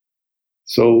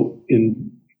 So in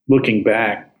looking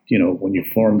back, you know, when you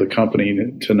formed the company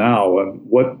to now,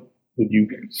 what would you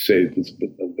say is the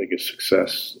biggest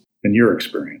success in your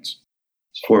experience?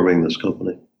 Forming this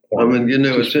company. I mean, you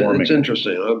know, it's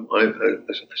interesting. I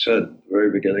said at the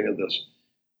very beginning of this,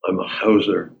 I'm a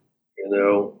houser, you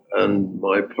know, and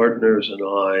my partners and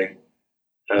I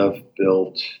have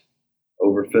built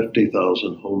over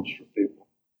 50,000 homes for people.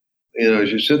 You know,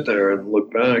 as you sit there and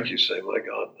look back, you say, my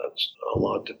God, that's a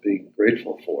lot to be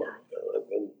grateful for.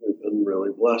 And we've been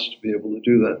really blessed to be able to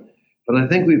do that. But I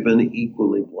think we've been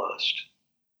equally blessed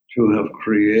to have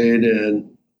created a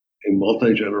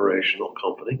multi-generational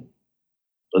company,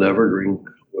 an evergreen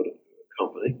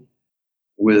company,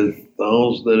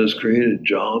 that has created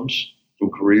jobs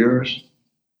and careers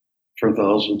for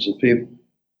thousands of people.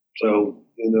 So,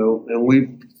 you know, and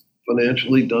we've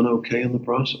financially done okay in the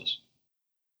process.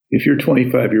 If your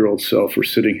 25-year-old self were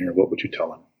sitting here, what would you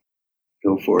tell him?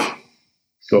 Go for it.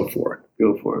 Go for it.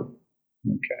 Go for it.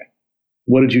 Okay.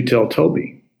 What did you tell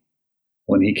Toby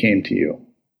when he came to you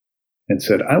and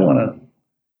said, I want to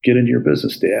get into your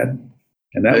business, Dad?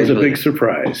 And that was a big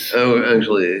surprise. Oh,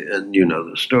 actually, and you know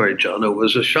the story, John, it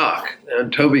was a shock.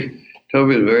 And Toby is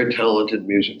very talented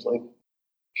musically.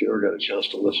 If you ever got a chance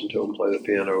to listen to him play the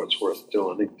piano, it's worth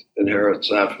doing. He inherits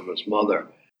that from his mother.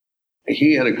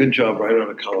 He had a good job right out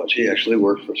of college. He actually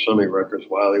worked for Sony Records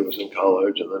while he was in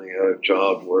college, and then he had a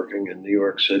job working in New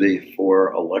York City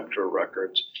for Elektra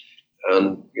Records.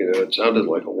 And, you know, it sounded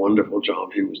like a wonderful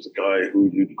job. He was the guy who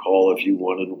you'd call if you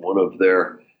wanted one of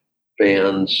their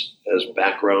bands as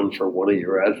background for one of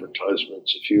your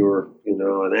advertisements if you were, you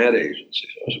know, an ad agency.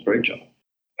 So it was a great job.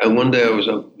 And one day I was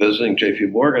up visiting J.P.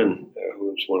 Morgan, who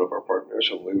was one of our partners,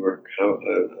 and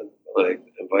I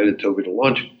invited Toby to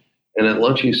lunch. And at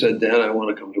lunch he said, Dad, I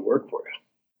want to come to work for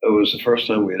you. It was the first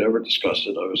time we had ever discussed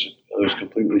it. I was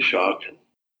completely shocked. And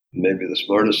maybe the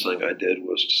smartest thing I did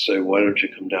was to say, why don't you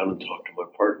come down and talk to my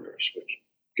partners, which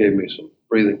gave me some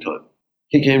breathing time.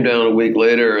 He came down a week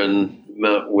later and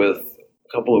met with a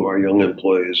couple of our young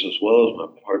employees as well as my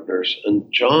partners. And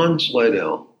John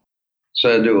Slidell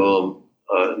said to him,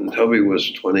 and Toby was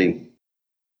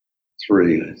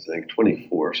 23, I think,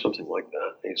 24, something like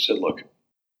that. And he said, look,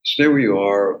 stay where you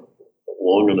are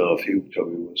long enough.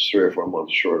 Toby was 3 or 4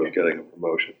 months short of getting a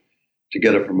promotion, to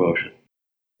get a promotion.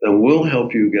 Then we'll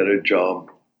help you get a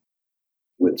job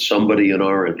with somebody in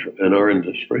our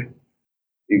industry.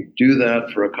 You do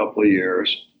that for a couple of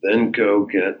years, then go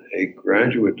get a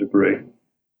graduate degree,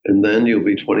 and then you'll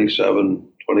be 27,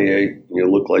 28, and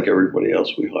you'll look like everybody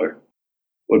else we hire.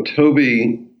 Well,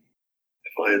 Toby,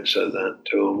 if I had said that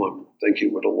to him, I think he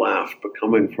would have laughed, but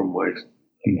coming from my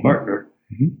partner,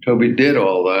 Toby did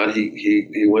all that.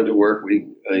 He went to work.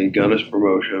 He got his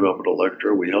promotion up at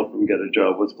Electra. We helped him get a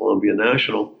job with Columbia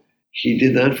National. He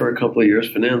did that for a couple of years,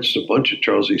 financed a bunch of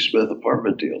Charles E. Smith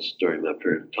apartment deals during that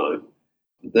period of time.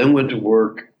 Then went to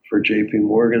work for J.P.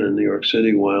 Morgan in New York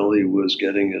City while he was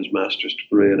getting his master's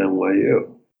degree at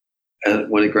NYU. And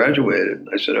when he graduated,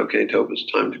 I said, okay, Toby,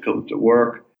 it's time to come to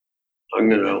work. I'm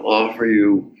going to offer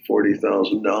you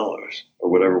 $40,000 or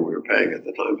whatever we were paying at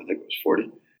the time. I think it was 40.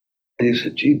 And he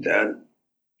said, gee, Dad,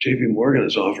 J.P. Morgan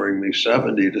is offering me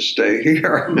 70 to stay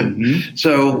here.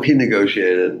 So he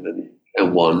negotiated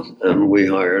and won, and we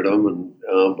hired him.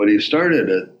 But he started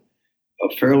at a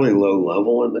fairly low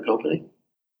level in the company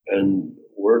and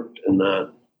worked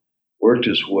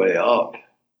his way up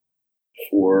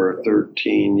for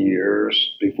 13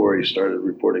 years before he started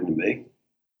reporting to me,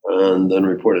 and then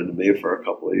reported to me for a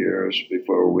couple of years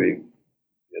before we,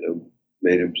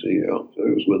 made him CEO. So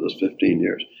he was with us 15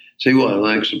 years. See, what I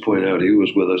like to point out, he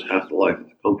was with us half the life of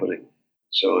the company.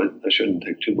 So I shouldn't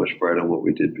take too much pride on what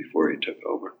we did before he took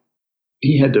over.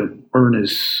 He had to earn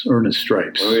his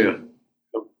stripes. Oh, yeah.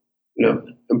 Yeah.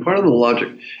 And part of the logic,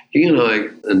 he and I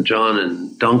and John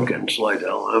and Duncan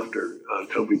Slidell, after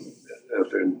Toby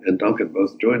and Duncan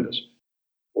both joined us,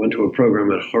 went to a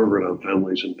program at Harvard on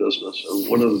families and business. And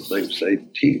one of the things they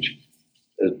teach,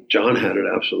 John had it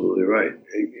absolutely right.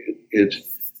 It's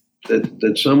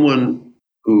that someone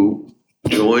who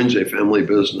joins a family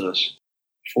business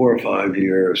 4 or 5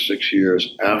 years, 6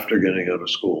 years after getting out of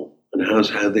school and has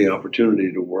had the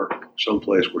opportunity to work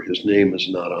someplace where his name is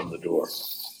not on the door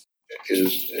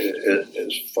is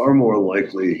far more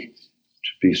likely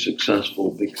to be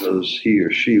successful because he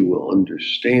or she will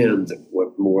understand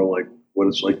what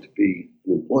it's like to be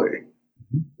an employee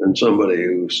than somebody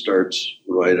who starts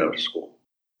right out of school.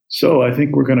 So I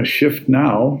think we're going to shift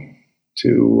now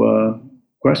to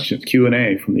questions,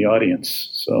 Q&A from the audience.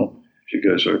 So you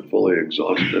guys aren't fully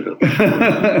exhausted.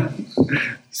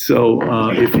 So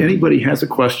if anybody has a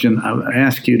question, I'll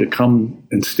ask you to come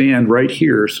and stand right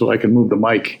here so I can move the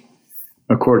mic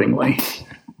accordingly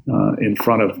in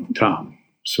front of Tom.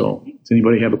 So does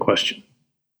anybody have a question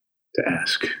to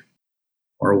ask?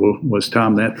 Or was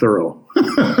Tom that thorough?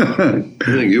 I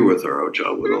think you were thorough,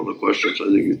 John, with all the questions. I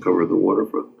think you covered the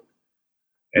waterfront.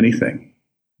 Anything?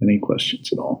 Any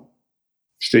questions at all?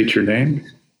 State your name.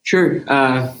 Sure.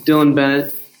 Dylan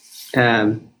Bennett.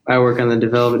 I work on the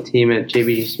development team at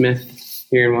JBG Smith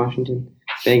here in Washington.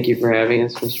 Thank you for having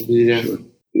us, Mr. Bizzuto. Sure.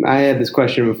 I had this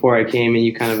question before I came, and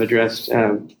you kind of addressed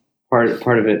part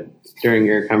of it during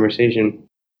your conversation.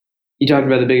 You talked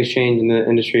about the biggest change in the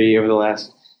industry over the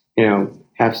last,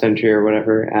 half century or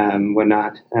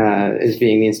whatnot, is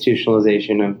being the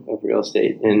institutionalization of real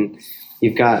estate. And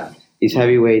you've got these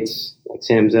heavyweights like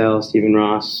Sam Zell, Stephen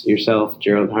Ross, yourself,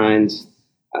 Gerald Hines,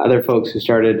 other folks who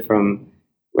started from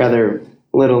rather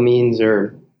little means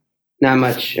or not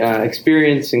much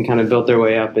experience and kind of built their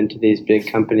way up into these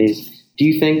big companies. Do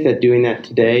you think that doing that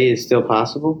today is still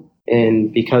possible?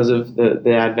 And because of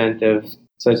the advent of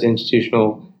such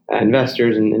institutional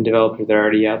investors and developers that are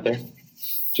already out there?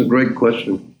 It's a great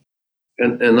question.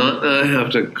 And I have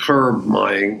to curb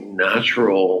my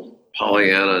natural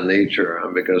Pollyanna nature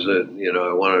because, I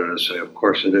wanted to say, of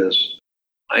course it is.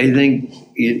 I think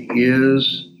it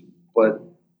is, but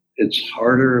it's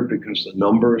harder because the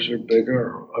numbers are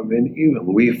bigger. I mean,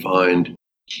 even we find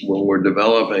when we're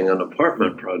developing an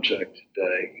apartment project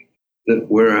today, that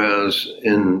whereas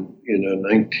in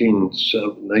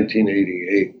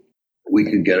 1988, we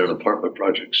could get an apartment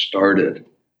project started,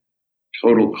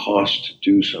 total cost to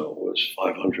do so was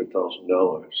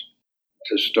 $500,000.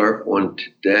 To start one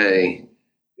today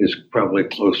is probably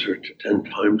closer to 10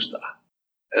 times that.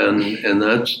 And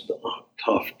that's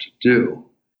tough to do.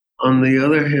 On the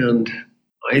other hand,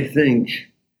 I think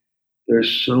there's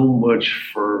so much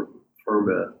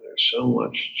ferment, there's so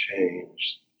much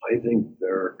change. I think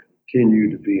there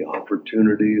continue to be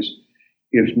opportunities,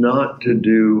 if not to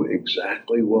do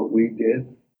exactly what we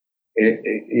did,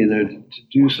 to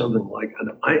do something like,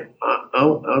 and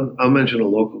I'll mention a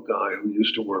local guy who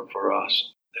used to work for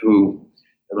us, who,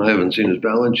 and I haven't seen his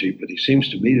balance sheet, but he seems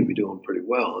to me to be doing pretty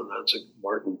well, and that's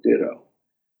Martin Ditto.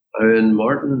 I mean,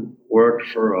 Martin worked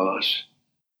for us,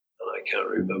 and I can't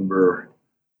remember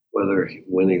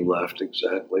when he left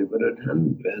exactly, but it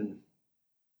hadn't been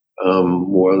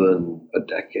more than a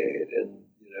decade, and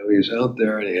he's out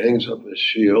there and he hangs up his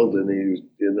shield and he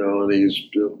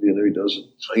does a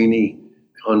tiny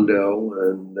condo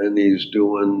and then he's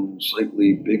doing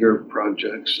slightly bigger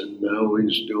projects and now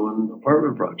he's doing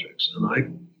apartment projects. And I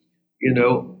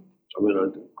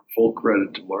full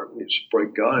credit to Martin. He's a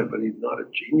bright guy, but he's not a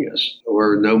genius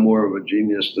or no more of a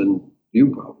genius than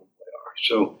You probably are.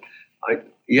 So,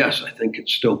 yes, I think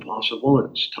it's still possible.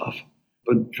 It's tough.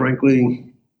 But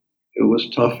frankly, it was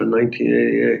tough in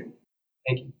 1988.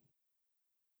 Thank you.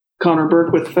 Connor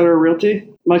Burke with Federal Realty.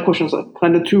 My question is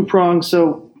kind of two-pronged.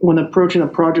 So when approaching a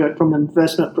project from an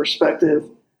investment perspective,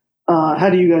 how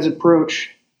do you guys approach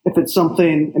if it's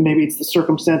something, and maybe it's the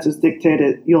circumstances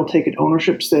dictated, you'll take an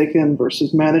ownership stake in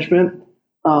versus management?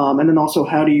 And then also,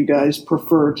 how do you guys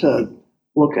prefer to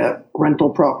look at rental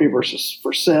property versus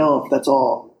for sale, if that's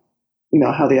all,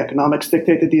 how the economics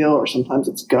dictate the deal, or sometimes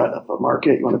it's gut of a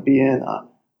market you want to be in?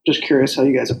 Just curious how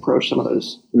you guys approach some of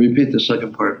those. Repeat the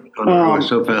second part. I was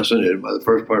so fascinated by the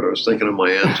first part. I was thinking of my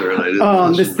answer, and I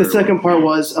didn't. The second part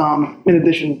was, in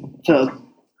addition to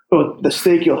both the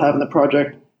stake you'll have in the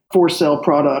project, for sale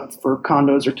product for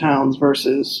condos or towns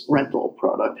versus rental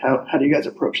product. How do you guys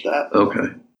approach that?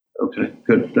 Okay,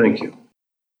 good. Thank you.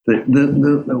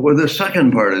 The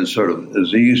second part is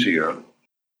easier.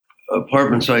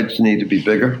 Apartment sites need to be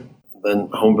bigger than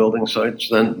home building sites.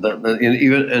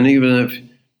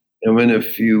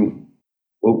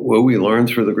 What we learned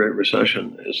through the Great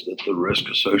Recession is that the risk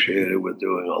associated with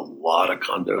doing a lot of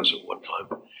condos at one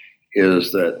time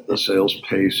is that the sales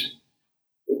pace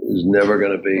is never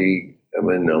going to be,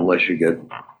 unless you get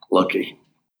lucky,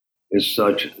 is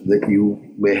such that you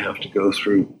may have to go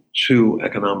through 2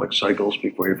 economic cycles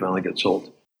before you finally get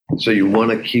sold. So you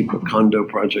want to keep a condo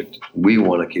project. We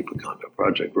want to keep a condo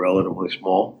project relatively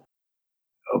small.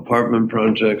 Apartment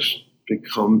projects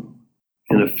become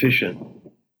inefficient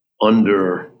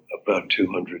under about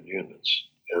 200 units.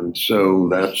 And so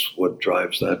that's what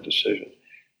drives that decision.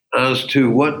 As to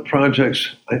what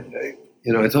projects, I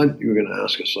thought you were going to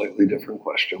ask a slightly different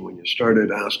question when you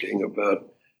started asking about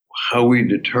how we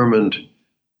determined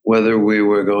whether we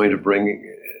were going to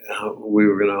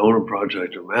own a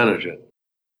project or manage it.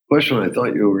 The question I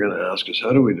thought you were going to ask is,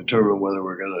 how do we determine whether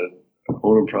we're going to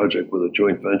own a project with a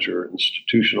joint venture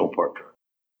institutional partner,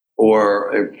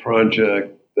 or a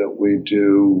project that we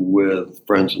do with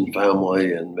friends and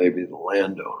family and maybe the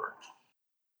landowner?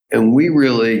 And we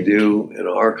really do, in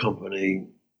our company,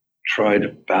 try to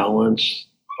balance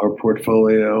our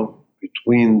portfolio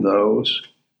between those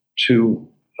 2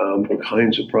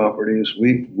 kinds of properties.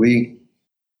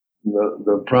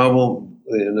 The problem,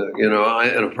 in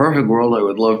a perfect world, I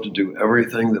would love to do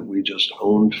everything that we just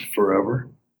owned forever.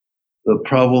 The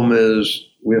problem is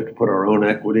we have to put our own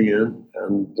equity in,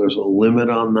 and there's a limit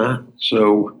on that.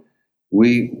 So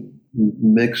we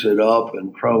mix it up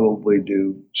and probably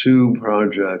do 2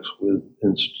 projects with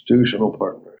institutional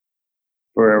partners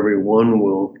for every one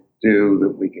we'll do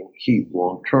that we can keep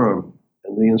long term.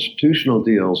 And the institutional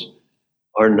deals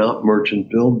are not merchant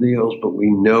build deals, but we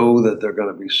know that they're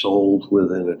going to be sold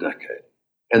within a decade.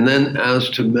 And then as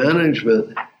to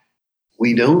management,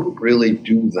 we don't really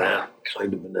do that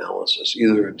kind of analysis.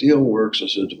 Either a deal works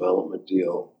as a development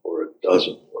deal or it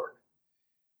doesn't work.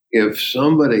 If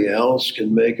somebody else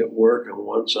can make it work and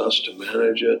wants us to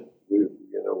manage it,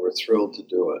 we're thrilled to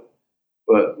do it.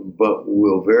 But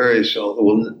we'll very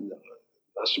seldom,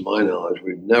 that's to my knowledge,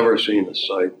 we've never seen a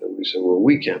site that we say, well,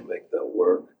 we can't make that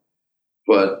work,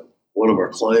 but one of our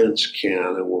clients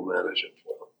can, and we'll manage it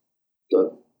for them.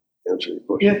 Does that answer your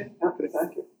question? Yeah, okay,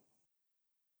 thank you.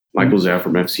 Michael Zhao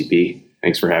from FCP.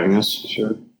 Thanks for having us.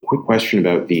 Sure. Quick question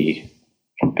about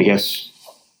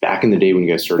back in the day when you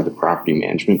guys started the property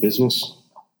management business,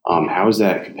 how has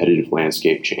that competitive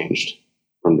landscape changed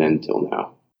from then till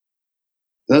now?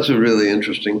 That's a really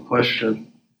interesting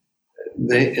question.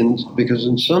 Because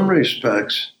in some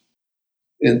respects,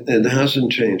 it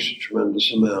hasn't changed a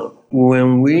tremendous amount.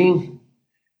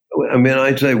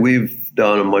 I'd say we've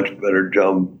done a much better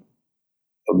job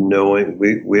of knowing,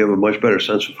 we have a much better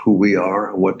sense of who we are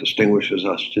and what distinguishes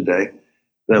us today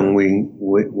than we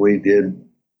did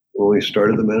when we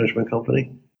started the management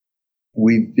company.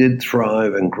 We did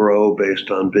thrive and grow based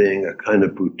on being a kind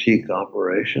of boutique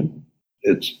operation.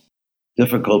 It's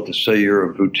difficult to say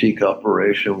you're a boutique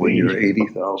operation when you're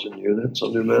 80,000 units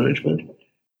under management.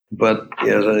 But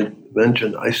as I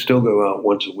mentioned, I still go out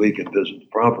once a week and visit the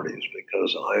properties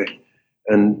because on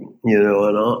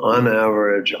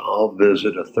average, I'll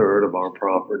visit a third of our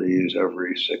properties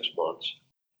every 6 months.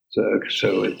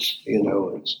 So it's,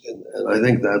 and I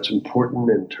think that's important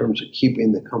in terms of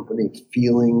keeping the company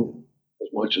feeling as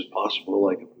much as possible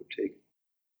like a boutique.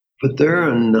 But there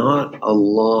are not a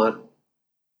lot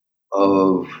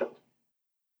of, I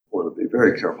want to be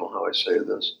very careful how I say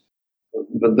this,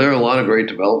 but there are a lot of great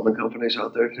development companies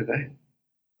out there today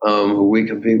who we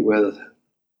compete with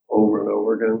over and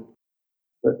over again.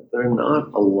 But there are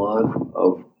not a lot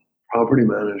of property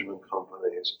management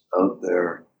companies out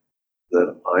there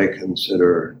that I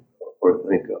consider or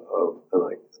think of, and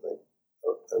I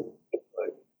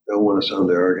don't want to sound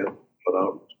arrogant, but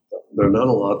there are not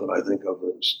a lot that I think of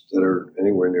that are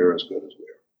anywhere near as good as we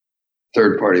are.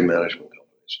 Third-party management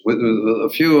companies.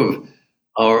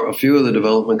 A few of the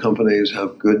development companies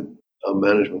have good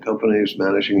management companies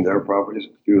managing their properties.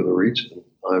 A few of the REITs, and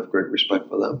I have great respect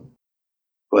for them.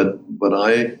 But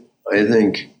I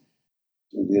think,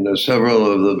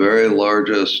 several of the very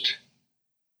largest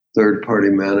third-party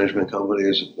management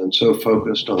companies have been so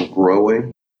focused on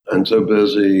growing and so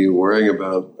busy worrying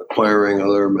about acquiring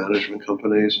other management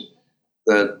companies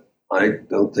that I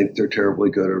don't think they're terribly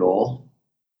good at all.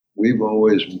 We've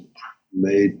always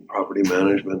made property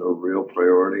management a real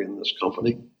priority in this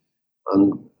company,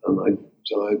 and I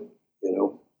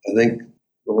think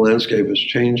the landscape has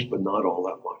changed, but not all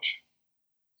that much.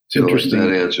 It's interesting.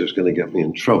 That answer is going to get me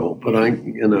in trouble, but I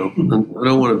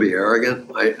don't want to be arrogant.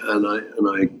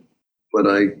 But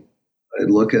I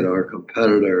look at our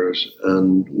competitors,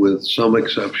 and with some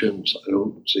exceptions, I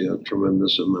don't see a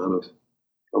tremendous amount of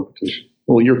competition.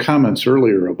 Well, your comments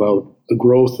earlier about the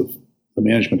growth of the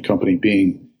management company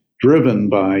being driven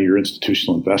by your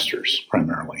institutional investors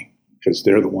primarily, because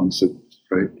they're the ones that,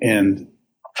 right. And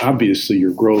obviously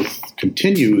your growth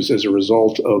continues as a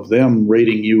result of them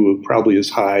rating you probably as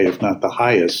high, if not the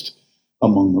highest,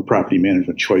 among the property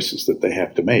management choices that they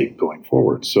have to make going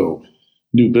forward. So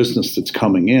new business that's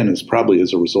coming in is probably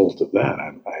as a result of that.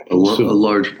 A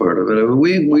large part of it. I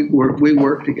mean, we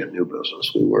work to get new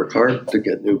business. We work hard to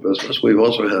get new business. We've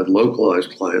also had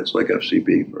localized clients like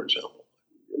FCB, for example,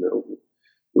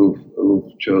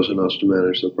 who've chosen us to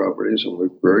manage their properties, and we're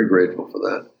very grateful for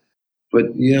that.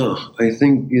 But yeah, I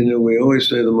think, we always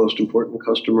say the most important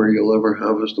customer you'll ever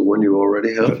have is the one you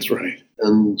already have. That's right.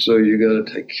 And so you got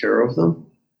to take care of them.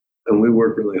 And we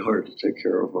work really hard to take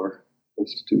care of our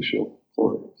institutional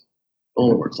clients,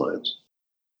 all of our clients.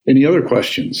 Any other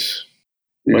questions?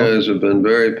 You guys have been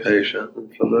very patient.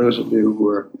 And for those of you who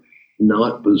are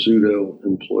not Bozzuto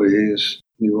employees,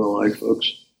 ULI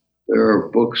folks, there are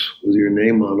books with your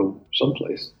name on them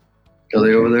someplace. Are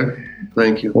they over there?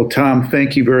 Thank you. Well, Tom,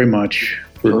 thank you very much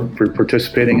for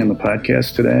participating in the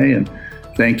podcast today. And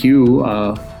thank you,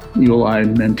 ULI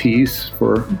mentees,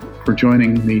 for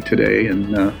joining me today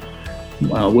and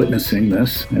witnessing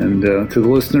this. And to the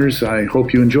listeners, I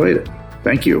hope you enjoyed it.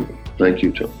 Thank you. Thank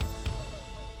you, Tom.